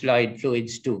crystalloid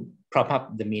fluids to prop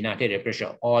up the mean arterial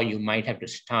pressure, or you might have to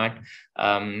start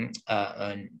a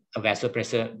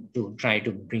vasopressor to try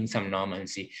to bring some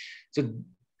normalcy. So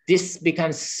this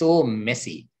becomes so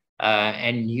messy.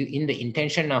 And you, in the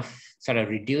intention of sort of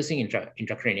reducing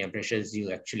intracranial pressures,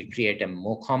 you actually create a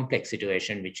more complex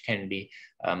situation, which can be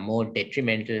more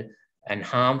detrimental and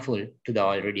harmful to the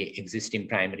already existing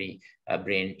primary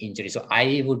brain injury. So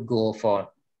I would go for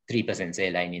 3%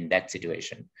 saline in that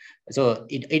situation. So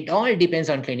it all depends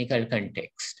on clinical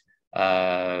context,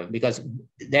 because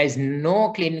there is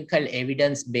no clinical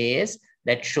evidence base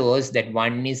that shows that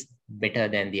one is better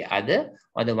than the other,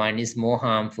 or the one is more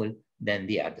harmful than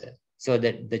the other. So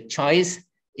that the choice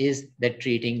is the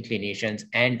treating clinicians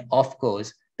and, of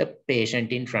course, the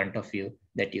patient in front of you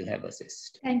that you have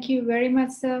assessed. Thank you very much,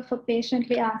 sir, for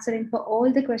patiently answering for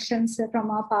all the questions from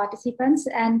our participants.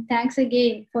 And thanks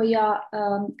again for your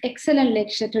excellent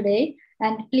lecture today.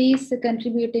 And please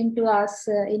contributing to us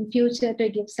in future to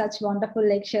give such wonderful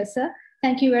lectures, sir.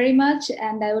 Thank you very much.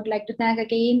 And I would like to thank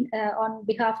again on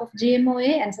behalf of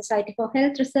GMOA and Society for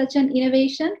Health Research and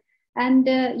Innovation. And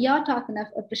your token of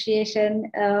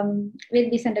appreciation will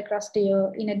be sent across to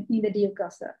you in the due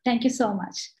course, sir. Thank you so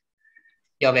much.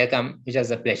 You're welcome. It was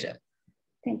a pleasure.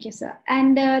 Thank you, sir.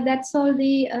 And that's all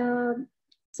the,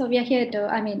 so we are here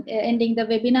to, ending the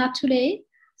webinar today.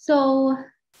 So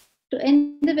to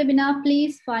end the webinar,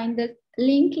 please find the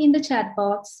link in the chat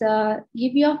box,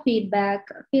 give your feedback,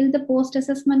 fill the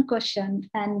post-assessment question,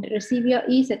 and receive your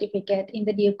e-certificate in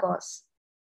the due course.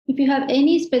 If you have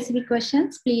any specific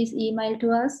questions, please email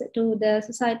to us to the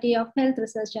Society of Health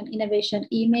Research and Innovation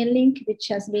email link, which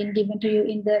has been given to you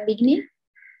in the beginning.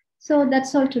 So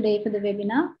that's all today for the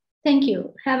webinar. Thank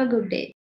you. Have a good day.